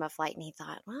home from a flight, and he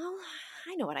thought, well,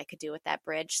 I know what I could do with that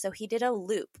bridge. So he did a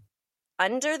loop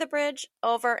under the bridge,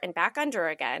 over and back under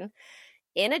again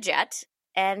in a jet,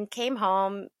 and came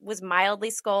home, was mildly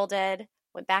scolded,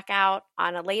 went back out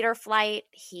on a later flight.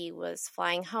 He was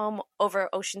flying home over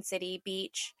Ocean City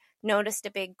Beach, noticed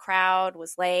a big crowd,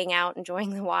 was laying out,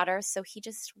 enjoying the water. So he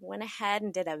just went ahead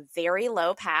and did a very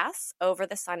low pass over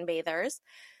the sunbathers,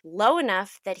 low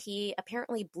enough that he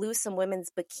apparently blew some women's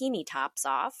bikini tops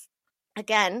off.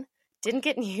 Again, didn't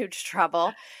get in huge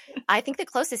trouble. I think the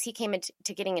closest he came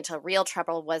to getting into real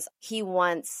trouble was he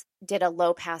once did a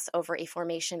low pass over a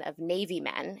formation of Navy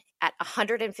men at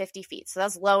 150 feet. So that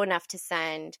was low enough to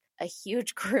send a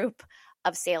huge group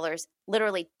of sailors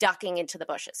literally ducking into the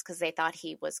bushes because they thought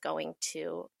he was going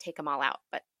to take them all out.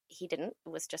 But he didn't. It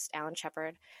was just Alan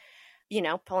Shepard,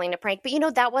 pulling a prank.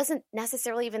 But, that wasn't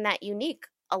necessarily even that unique.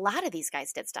 A lot of these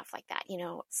guys did stuff like that.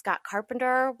 Scott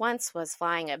Carpenter once was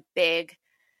flying a big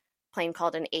plane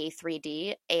called an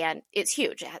A3D, and it's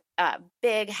huge,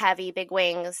 big, heavy, big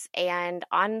wings. And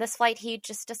on this flight, he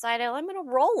just decided, I'm going to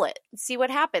roll it and see what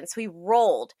happens. So he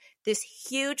rolled this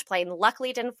huge plane.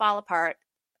 Luckily, it didn't fall apart.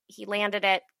 He landed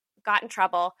it, got in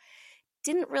trouble.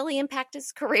 Didn't really impact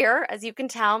his career, as you can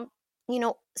tell.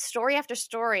 Story after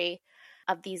story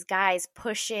of these guys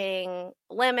pushing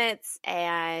limits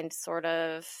and sort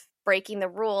of breaking the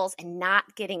rules and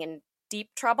not getting in deep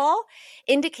trouble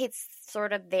indicates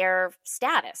sort of their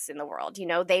status in the world.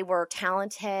 They were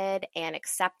talented and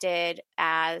accepted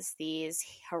as these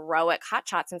heroic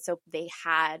hotshots, and so they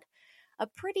had a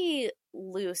pretty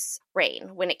loose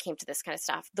rein when it came to this kind of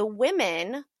stuff. The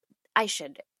women, I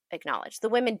should acknowledge, the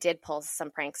women did pull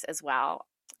some pranks as well.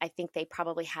 I think they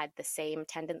probably had the same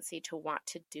tendency to want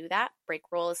to do that, break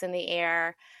rules in the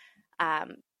air.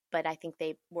 But I think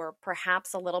they were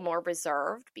perhaps a little more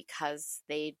reserved because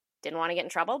they didn't want to get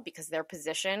in trouble because their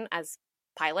position as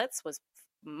pilots was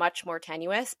much more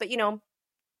tenuous. But,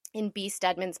 in Bee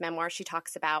Stedman's memoir, she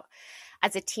talks about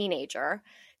as a teenager,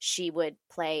 she would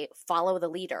play follow the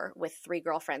leader with 3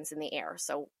 girlfriends in the air.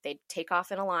 So they'd take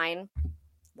off in a line,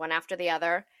 one after the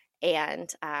other,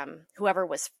 and whoever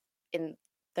was in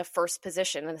the first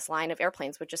position in this line of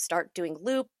airplanes would just start doing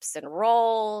loops and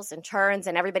rolls and turns,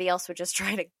 and everybody else would just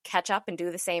try to catch up and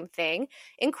do the same thing.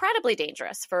 Incredibly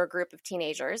dangerous for a group of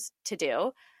teenagers to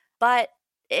do, but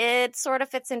it sort of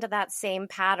fits into that same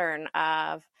pattern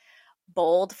of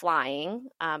bold flying,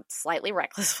 slightly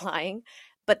reckless flying,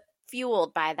 but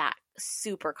fueled by that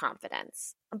super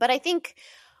confidence. But I think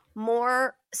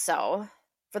more so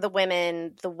for the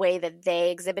women, the way that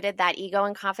they exhibited that ego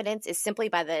and confidence is simply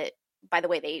by the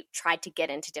way they tried to get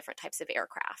into different types of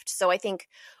aircraft. So I think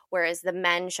whereas the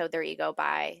men showed their ego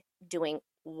by doing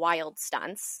wild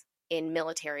stunts in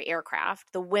military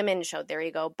aircraft, the women showed their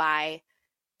ego by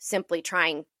simply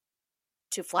trying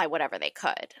to fly whatever they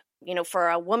could. For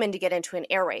a woman to get into an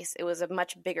air race, it was a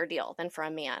much bigger deal than for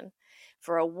a man.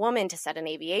 For a woman to set an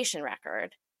aviation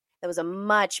record, that was a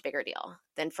much bigger deal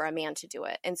than for a man to do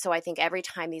it. And so I think every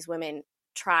time these women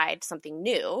tried something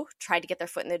new, tried to get their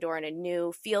foot in the door in a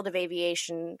new field of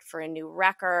aviation, for a new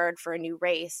record, for a new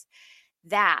race,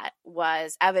 that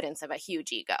was evidence of a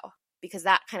huge ego, because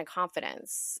that kind of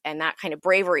confidence and that kind of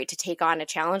bravery to take on a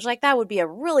challenge like that would be a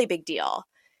really big deal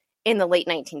in the late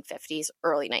 1950s,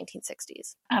 early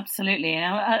 1960s. Absolutely.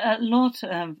 A lot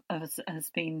has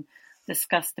been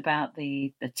discussed about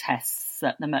the tests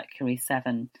that the Mercury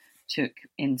 7 took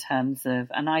in terms of,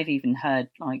 and I've even heard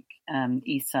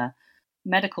ESA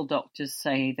medical doctors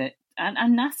say that, and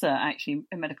NASA actually,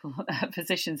 medical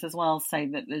physicians as well, say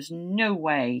that there's no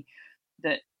way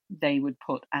that they would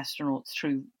put astronauts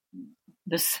through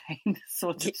the same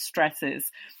sort of stresses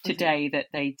today that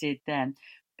they did then.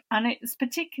 And it's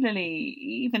particularly,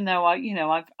 even though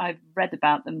I've read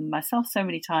about them myself so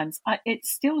many times, it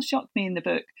still shocked me in the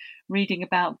book reading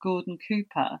about Gordon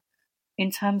Cooper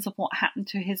in terms of what happened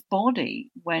to his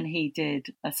body when he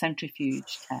did a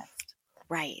centrifuge test.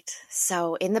 Right.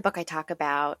 So in the book, I talk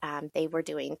about they were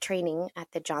doing training at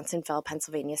the Johnsonville,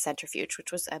 Pennsylvania centrifuge,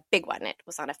 which was a big one. It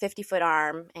was on a 50-foot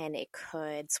arm, and it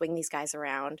could swing these guys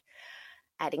around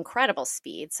at incredible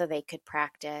speed so they could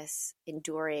practice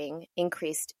enduring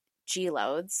increased G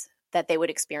loads that they would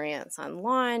experience on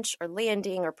launch or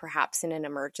landing or perhaps in an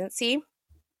emergency.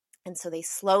 And so they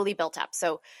slowly built up.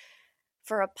 So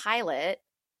for a pilot,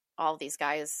 all these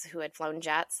guys who had flown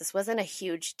jets, this wasn't a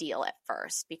huge deal at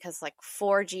first, because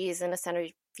 4 Gs in a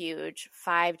centrifuge,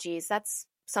 5 Gs, that's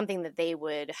something that they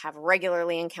would have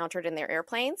regularly encountered in their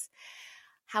airplanes.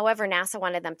 However, NASA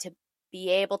wanted them to be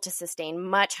able to sustain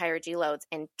much higher G loads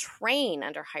and train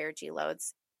under higher G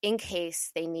loads in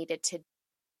case they needed to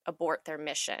abort their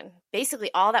mission.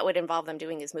 Basically, all that would involve them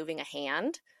doing is moving a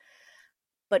hand.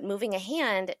 But moving a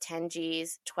hand at 10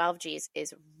 Gs, 12 Gs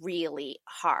is really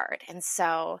hard. And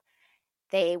so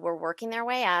they were working their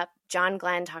way up. John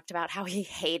Glenn talked about how he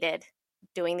hated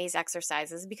doing these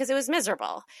exercises because it was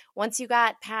miserable. Once you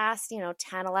got past,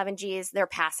 10, 11 Gs, they're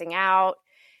passing out.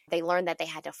 They learned that they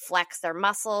had to flex their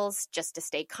muscles just to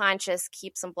stay conscious,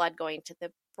 keep some blood going to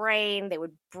the brain. They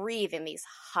would breathe in these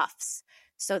huffs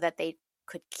so that they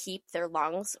could keep their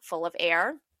lungs full of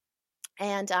air.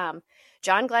 And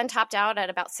John Glenn topped out at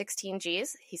about 16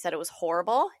 Gs. He said it was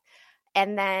horrible.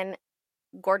 And then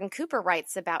Gordon Cooper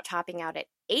writes about topping out at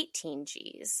 18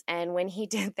 Gs. And when he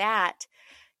did that,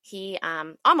 he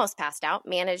almost passed out,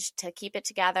 managed to keep it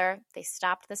together. They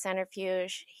stopped the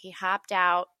centrifuge. He hopped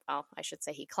out. Well, I should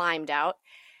say he climbed out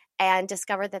and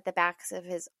discovered that the backs of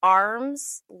his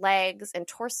arms, legs, and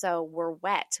torso were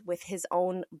wet with his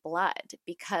own blood,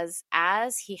 because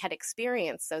as he had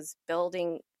experienced those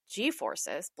building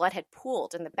G-forces, blood had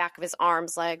pooled in the back of his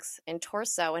arms, legs, and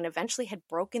torso and eventually had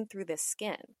broken through the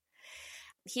skin.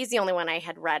 He's the only one I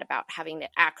had read about having to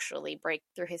actually break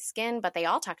through his skin, but they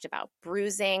all talked about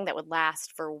bruising that would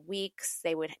last for weeks.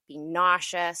 They would be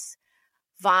nauseous,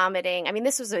 vomiting. I mean,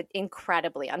 this was an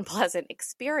incredibly unpleasant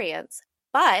experience,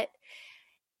 but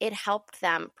it helped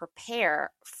them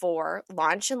prepare for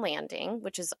launch and landing,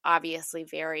 which is obviously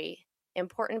very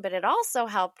important, but it also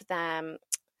helped them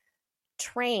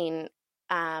train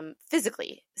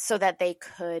physically so that they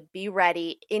could be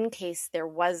ready in case there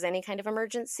was any kind of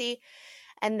emergency.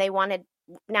 And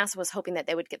NASA was hoping that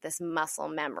they would get this muscle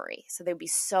memory. So they'd be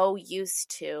so used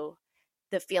to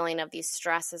the feeling of these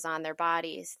stresses on their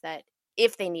bodies that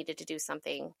if they needed to do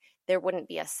something, there wouldn't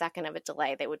be a second of a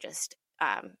delay. They would just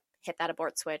hit that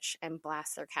abort switch and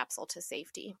blast their capsule to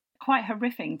safety. Quite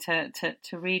horrific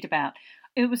to read about.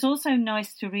 It was also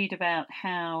nice to read about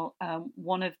how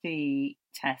one of the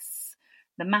tests,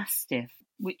 the Mastiff,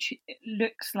 which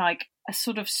looks like a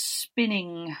sort of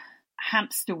spinning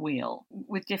hamster wheel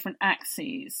with different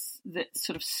axes that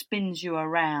sort of spins you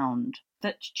around,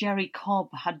 that Jerry Cobb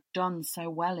had done so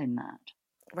well in that.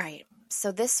 Right.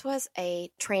 So this was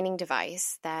a training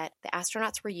device that the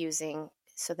astronauts were using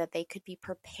so that they could be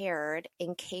prepared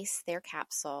in case their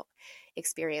capsule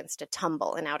experienced a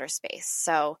tumble in outer space.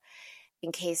 So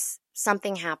in case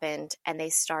something happened and they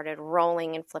started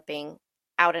rolling and flipping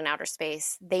out in outer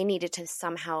space, they needed to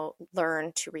somehow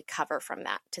learn to recover from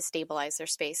that, to stabilize their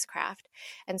spacecraft.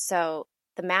 And so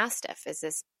the Mastiff is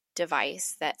this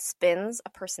device that spins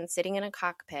a person sitting in a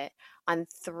cockpit on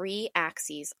 3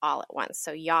 axes all at once.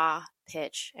 So yaw,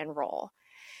 pitch, and roll.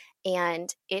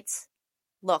 And it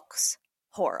looks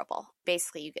horrible.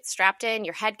 Basically, you get strapped in,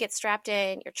 your head gets strapped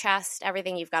in, your chest,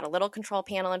 everything. You've got a little control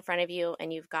panel in front of you,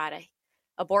 and you've got a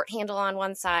abort handle on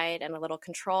one side and a little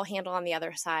control handle on the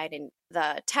other side. And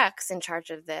the techs in charge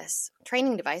of this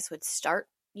training device would start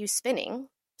you spinning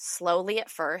slowly at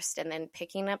first and then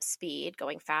picking up speed,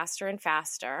 going faster and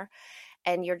faster.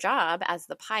 And your job as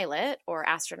the pilot or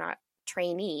astronaut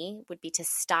trainee would be to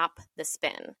stop the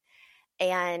spin.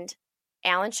 And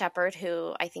Alan Shepard,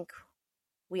 who I think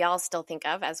we all still think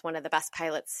of as one of the best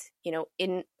pilots,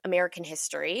 in American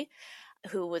history,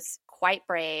 who was quite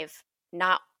brave,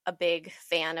 not a big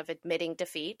fan of admitting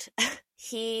defeat.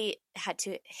 He had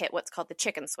to hit what's called the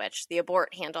chicken switch, the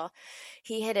abort handle.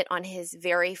 He hit it on his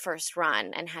very first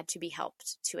run and had to be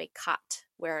helped to a cot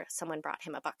where someone brought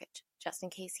him a bucket just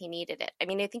in case he needed it. I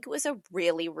mean, I think it was a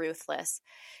really ruthless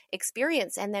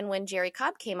experience. And then when Jerry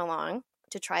Cobb came along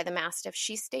to try the Mastiff,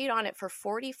 she stayed on it for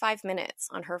 45 minutes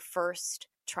on her first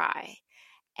try.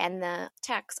 And the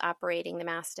techs operating the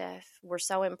Mastiff were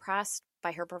so impressed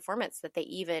by her performance that they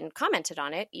even commented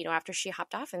on it, after she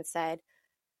hopped off and said,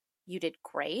 "You did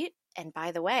great. And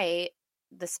by the way,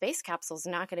 the space capsule is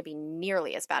not going to be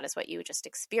nearly as bad as what you just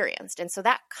experienced." And so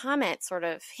that comment sort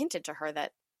of hinted to her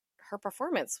that her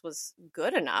performance was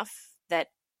good enough that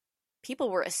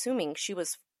people were assuming she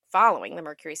was following the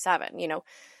Mercury 7.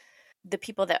 The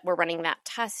people that were running that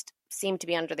test seemed to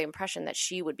be under the impression that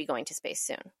she would be going to space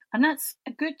soon. And that's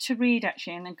good to read,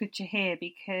 actually, and good to hear,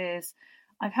 because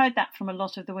I've heard that from a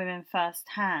lot of the women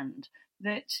firsthand,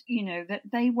 that, that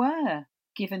they were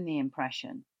given the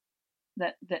impression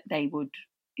that they would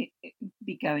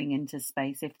be going into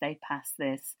space. If they pass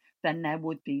this, then there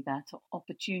would be that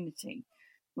opportunity,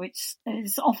 which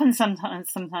is often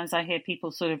sometimes I hear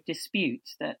people sort of dispute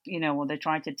that, or they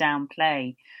try to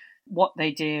downplay what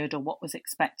they did or what was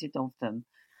expected of them.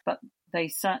 But they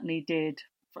certainly did,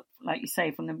 like you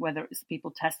say, from whether it's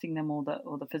people testing them or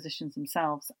the physicians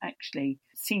themselves, actually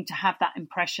seem to have that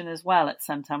impression as well at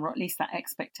some time, or at least that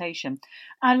expectation.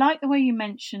 I like the way you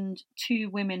mentioned 2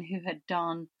 women who had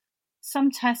done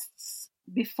some tests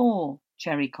before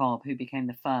Jerry Cobb, who became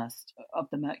the first of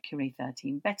the Mercury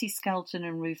 13, Betty Skelton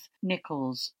and Ruth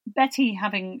Nichols. Betty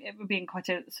being quite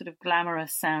a sort of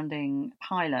glamorous sounding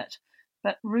pilot,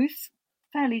 but Ruth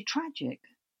fairly tragic.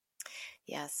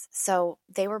 Yes. So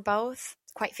they were both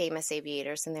quite famous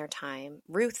aviators in their time.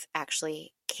 Ruth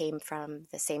actually came from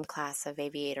the same class of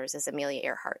aviators as Amelia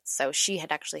Earhart. So she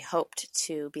had actually hoped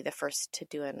to be the first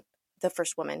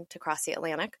woman to cross the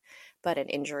Atlantic, but an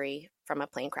injury from a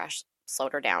plane crash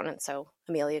slowed her down. And so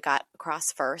Amelia got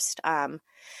across first.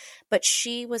 But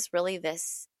she was really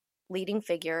this leading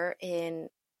figure in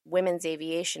women's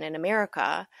aviation in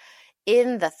America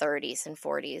in the 30s and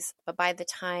 40s. But by the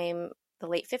time the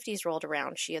late 50s rolled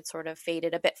around, she had sort of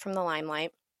faded a bit from the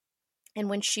limelight. And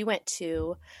when she went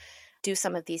to do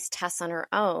some of these tests on her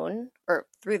own or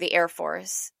through the Air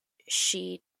Force,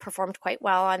 she performed quite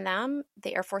well on them.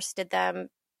 The Air Force did them,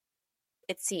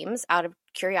 it seems, out of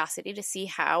curiosity to see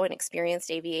how an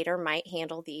experienced aviator might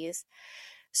handle these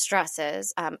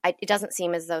stresses. It doesn't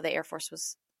seem as though the Air Force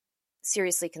was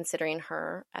seriously considering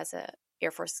her as a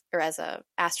Air Force or as a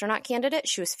astronaut candidate.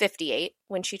 She was 58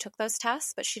 when she took those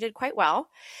tests, but she did quite well.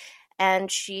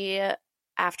 And she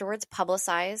afterwards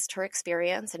publicized her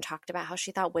experience and talked about how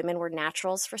she thought women were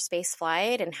naturals for space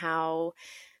flight and how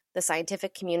the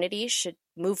scientific community should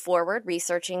move forward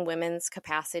researching women's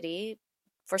capacity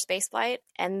for spaceflight.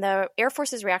 And the Air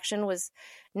Force's reaction was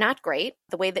not great.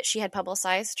 The way that she had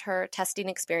publicized her testing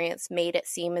experience made it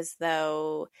seem as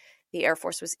though the Air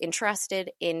Force was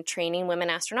interested in training women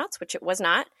astronauts, which it was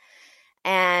not.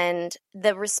 And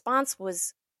the response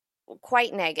was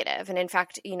quite negative. And in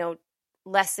fact,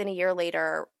 less than a year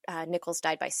later, Nichols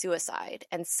died by suicide.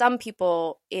 And some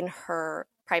people in her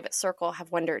private circle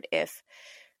have wondered if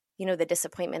the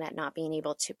disappointment at not being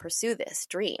able to pursue this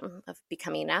dream of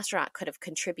becoming an astronaut could have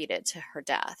contributed to her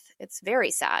death. It's very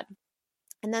sad.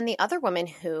 And then the other woman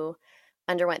who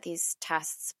underwent these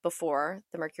tests before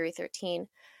the Mercury 13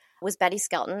 was Betty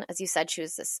Skelton. As you said, she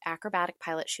was this acrobatic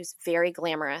pilot. She was very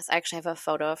glamorous. I actually have a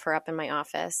photo of her up in my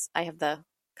office. I have the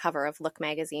cover of Look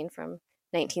magazine from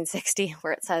 1960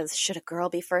 where it says, "Should a girl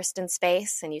be first in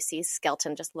space?" And you see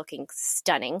Skelton just looking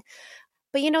stunning.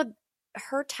 But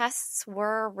her tests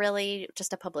were really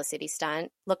just a publicity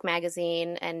stunt. Look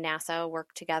magazine and NASA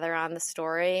worked together on the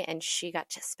story, and she got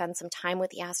to spend some time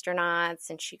with the astronauts,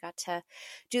 and she got to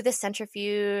do the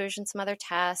centrifuge and some other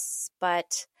tests.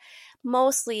 But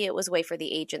mostly it was a way for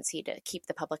the agency to keep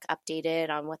the public updated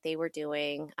on what they were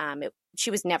doing.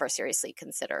 She was never seriously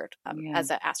considered as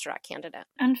an astronaut candidate.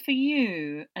 And for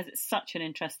you, as it's such an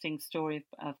interesting story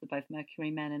of the both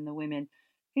Mercury men and the women,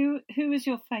 who was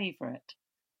your favourite?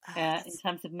 In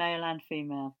terms of male and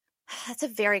female? That's a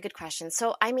very good question.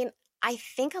 So, I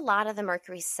think a lot of the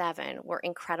Mercury 7 were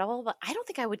incredible, but I don't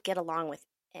think I would get along with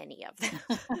any of them.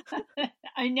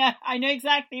 I know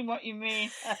exactly what you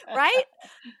mean. Right?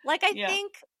 I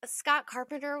think Scott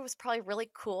Carpenter was probably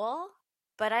really cool,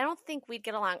 but I don't think we'd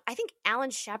get along. I think Alan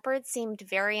Shepard seemed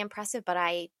very impressive, but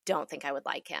I don't think I would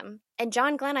like him. And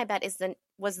John Glenn, I bet,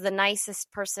 was the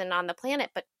nicest person on the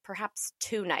planet, but perhaps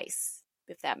too nice,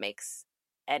 if that makes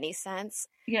any sense.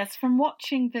 Yes, from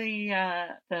watching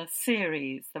the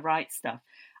series, The Right Stuff,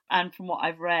 and from what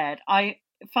I've read,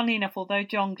 funnily enough, although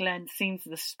John Glenn seems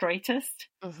the straightest,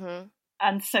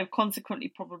 and so consequently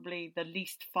probably the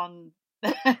least fun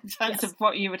in terms of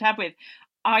what you would have with,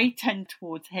 I tend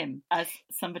towards him as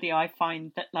somebody I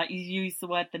find that, like you use the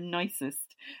word, the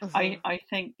nicest. I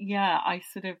think, I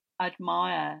sort of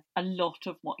admire a lot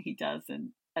of what he does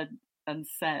and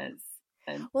says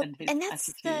and his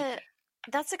attitude.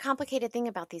 That's a complicated thing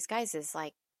about these guys is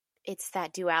it's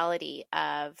that duality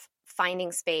of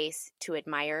finding space to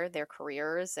admire their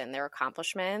careers and their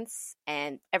accomplishments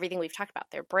and everything we've talked about,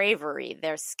 their bravery,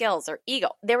 their skills, their ego.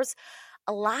 There was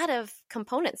a lot of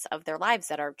components of their lives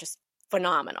that are just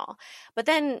phenomenal. But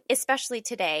then, especially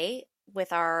today,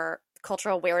 with our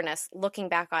cultural awareness, looking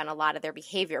back on a lot of their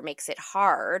behavior makes it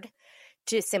hard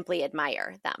to simply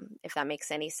admire them, if that makes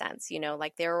any sense.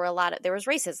 There was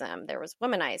racism, there was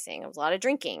womanizing, there was a lot of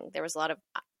drinking, there was a lot of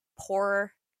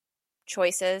poor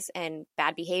choices and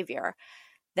bad behavior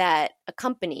that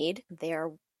accompanied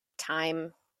their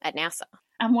time at NASA.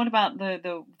 And what about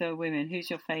the women?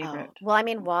 Who's your favorite?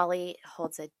 Wally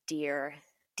holds a dear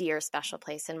special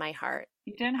place in my heart.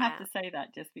 You don't have to say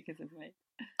that just because of me.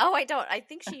 Oh, I don't. I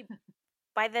think she,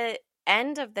 by the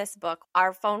end of this book,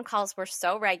 our phone calls were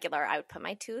so regular. I would put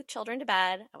my 2 children to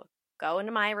bed. I would go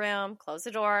into my room, close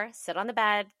the door, sit on the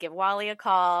bed, give Wally a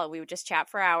call. We would just chat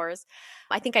for hours.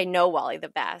 I think I know Wally the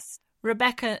best.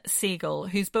 Rebecca Siegel,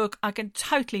 whose book I can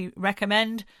totally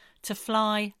recommend, To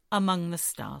Fly Among the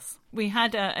Stars. We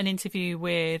had an interview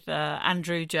with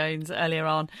Andrew Jones earlier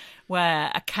on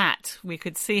where a cat, we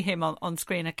could see him on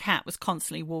screen, a cat was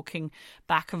constantly walking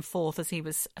back and forth as he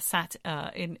was sat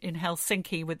in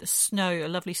Helsinki with the snow, a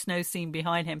lovely snow scene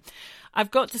behind him.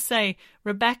 I've got to say,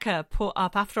 Rebecca put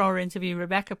up, after our interview,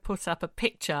 a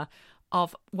picture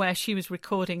of where she was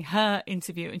recording her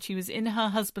interview, and she was in her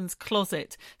husband's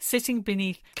closet sitting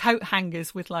beneath coat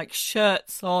hangers with like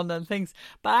shirts on and things.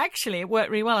 But actually it worked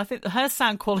really well. I think her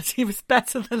sound quality was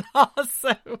better than ours.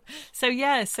 So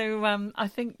I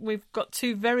think we've got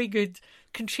two very good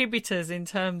contributors in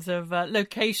terms of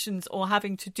locations or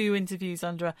having to do interviews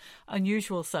under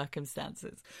unusual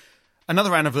circumstances.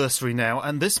 Another anniversary now,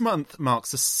 and this month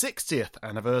marks the 60th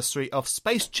anniversary of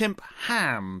space chimp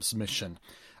Ham's mission,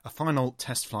 a final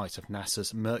test flight of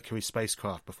NASA's Mercury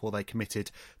spacecraft before they committed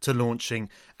to launching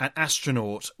an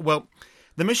astronaut. Well,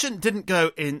 the mission didn't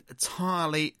go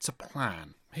entirely to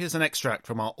plan. Here's an extract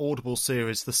from our Audible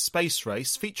series, The Space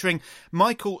Race, featuring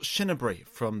Michael Shinnebury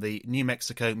from the New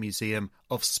Mexico Museum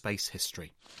of Space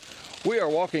History. We are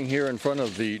walking here in front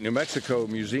of the New Mexico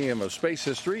Museum of Space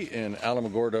History in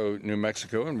Alamogordo, New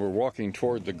Mexico, and we're walking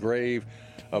toward the grave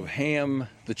of Ham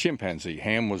the chimpanzee.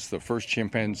 Ham was the first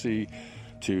chimpanzee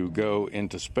to go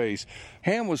into space.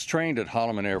 Ham was trained at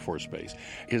Holloman Air Force Base.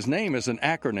 His name is an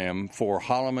acronym for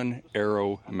Holloman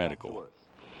Aero Medical.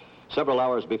 Several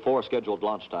hours before scheduled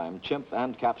launch time, Chimp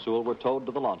and capsule were towed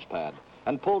to the launch pad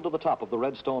and pulled to the top of the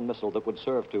Redstone missile that would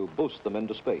serve to boost them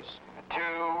into space. 2,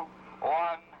 1,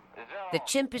 0. The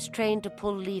Chimp is trained to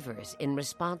pull levers in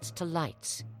response to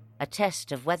lights, a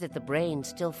test of whether the brain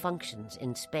still functions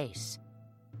in space.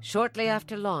 Shortly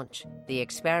after launch, the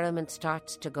experiment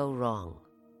starts to go wrong.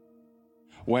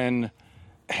 When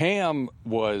Ham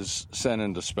was sent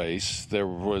into space, there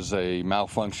was a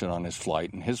malfunction on his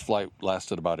flight, and his flight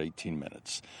lasted about 18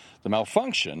 minutes. The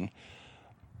malfunction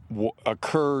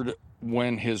occurred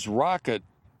when his rocket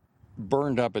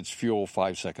burned up its fuel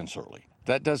 5 seconds early.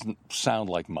 That doesn't sound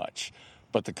like much,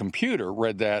 but the computer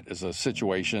read that as a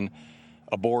situation,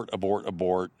 abort,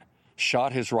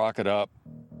 shot his rocket up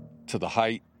to the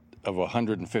height of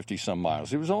 150 some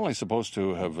miles. He was only supposed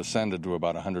to have ascended to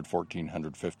about 114,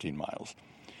 115 miles.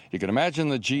 You can imagine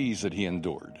the G's that he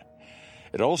endured.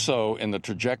 It also, in the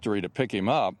trajectory to pick him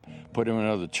up, put him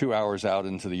another 2 hours out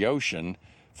into the ocean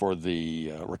for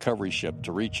the recovery ship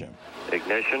to reach him.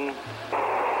 Ignition.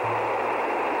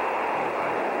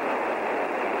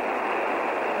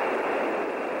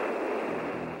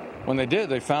 When they did,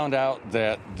 they found out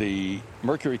that the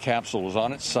Mercury capsule was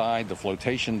on its side. The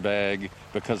flotation bag,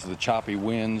 because of the choppy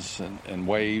winds and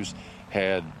waves,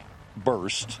 had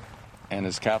burst, and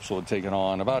his capsule had taken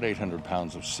on about 800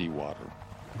 pounds of seawater.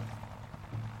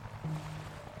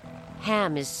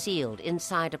 Ham is sealed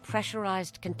inside a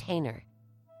pressurized container,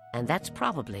 and that's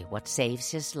probably what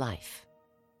saves his life.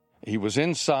 He was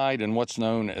inside in what's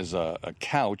known as a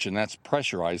couch, and that's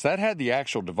pressurized. That had the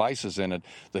actual devices in it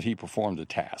that he performed the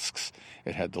tasks.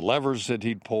 It had the levers that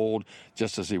he'd pulled,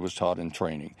 just as he was taught in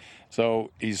training.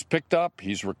 So he's picked up,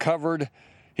 he's recovered.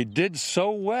 He did so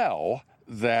well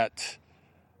that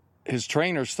his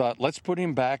trainers thought, let's put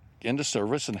him back into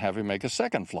service and have him make a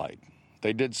second flight.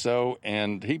 They did so,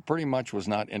 and he pretty much was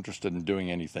not interested in doing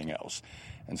anything else.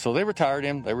 And so they retired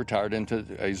him. They retired him to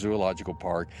a zoological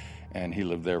park, and he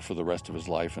lived there for the rest of his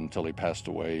life until he passed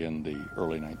away in the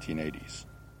early 1980s.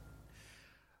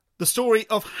 The story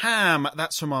of Ham,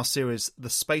 that's from our series The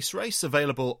Space Race,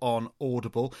 available on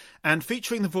Audible, and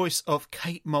featuring the voice of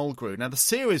Kate Mulgrew. Now, the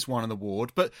series won an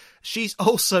award, but she's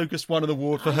also just won an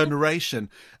award for her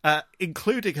narration,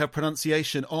 including her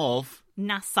pronunciation of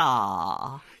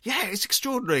NASA. Yeah, it's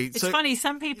extraordinary. It's funny,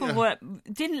 some people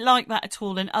didn't like that at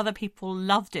all and other people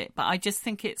loved it, but I just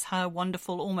think it's her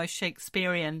wonderful, almost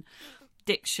Shakespearean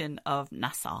diction of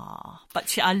NASA.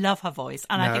 But I love her voice,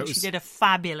 and I think she did a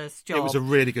fabulous job. It was a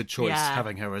really good choice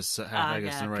having her as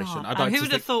narration. Who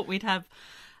would have thought we'd have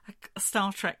a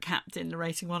Star Trek captain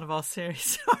narrating one of our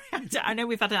series? I know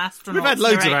we've had an astronaut. We've had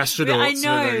loads of astronauts. I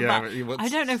know, but I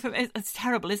don't know if it's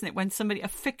terrible, isn't it, when a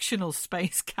fictional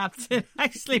space captain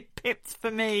actually pips for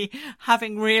me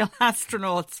having real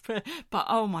astronauts. But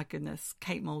oh my goodness,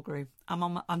 Kate Mulgrew.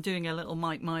 I'm doing a little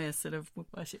Mike Myers sort of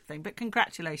worship thing, but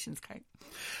congratulations, Kate.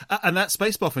 And that's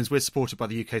Space Boffins. We're supported by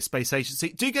the UK Space Agency.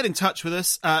 Do get in touch with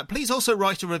us. Please also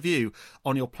write a review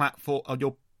on your platform, on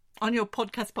your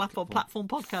podcast platform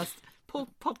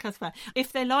podcast fair.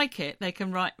 If they like it, they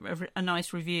can write a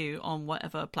nice review on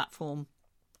whatever platform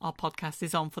our podcast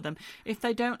is on for them. If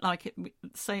they don't like it,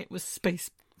 say it was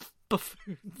Space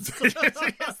Buffoons.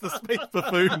 It's the Space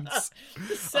Buffoons.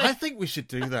 I think we should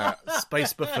do that.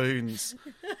 Space Buffoons.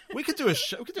 We could do a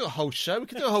show. We could do a whole show. We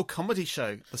could do a whole comedy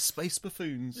show. The Space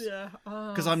Buffoons. Yeah.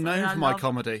 Because I'm known for my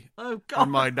comedy. Oh God.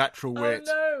 And my natural wit.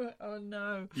 Oh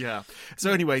no. Yeah.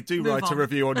 So anyway, do write a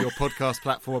review on your podcast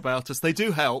platform about us. They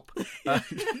do help.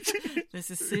 This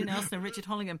is Sue Nelson and Richard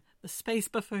Hollingham. The Space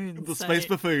Buffoons. The Space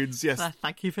Buffoons. Yes.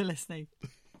 Thank you for listening.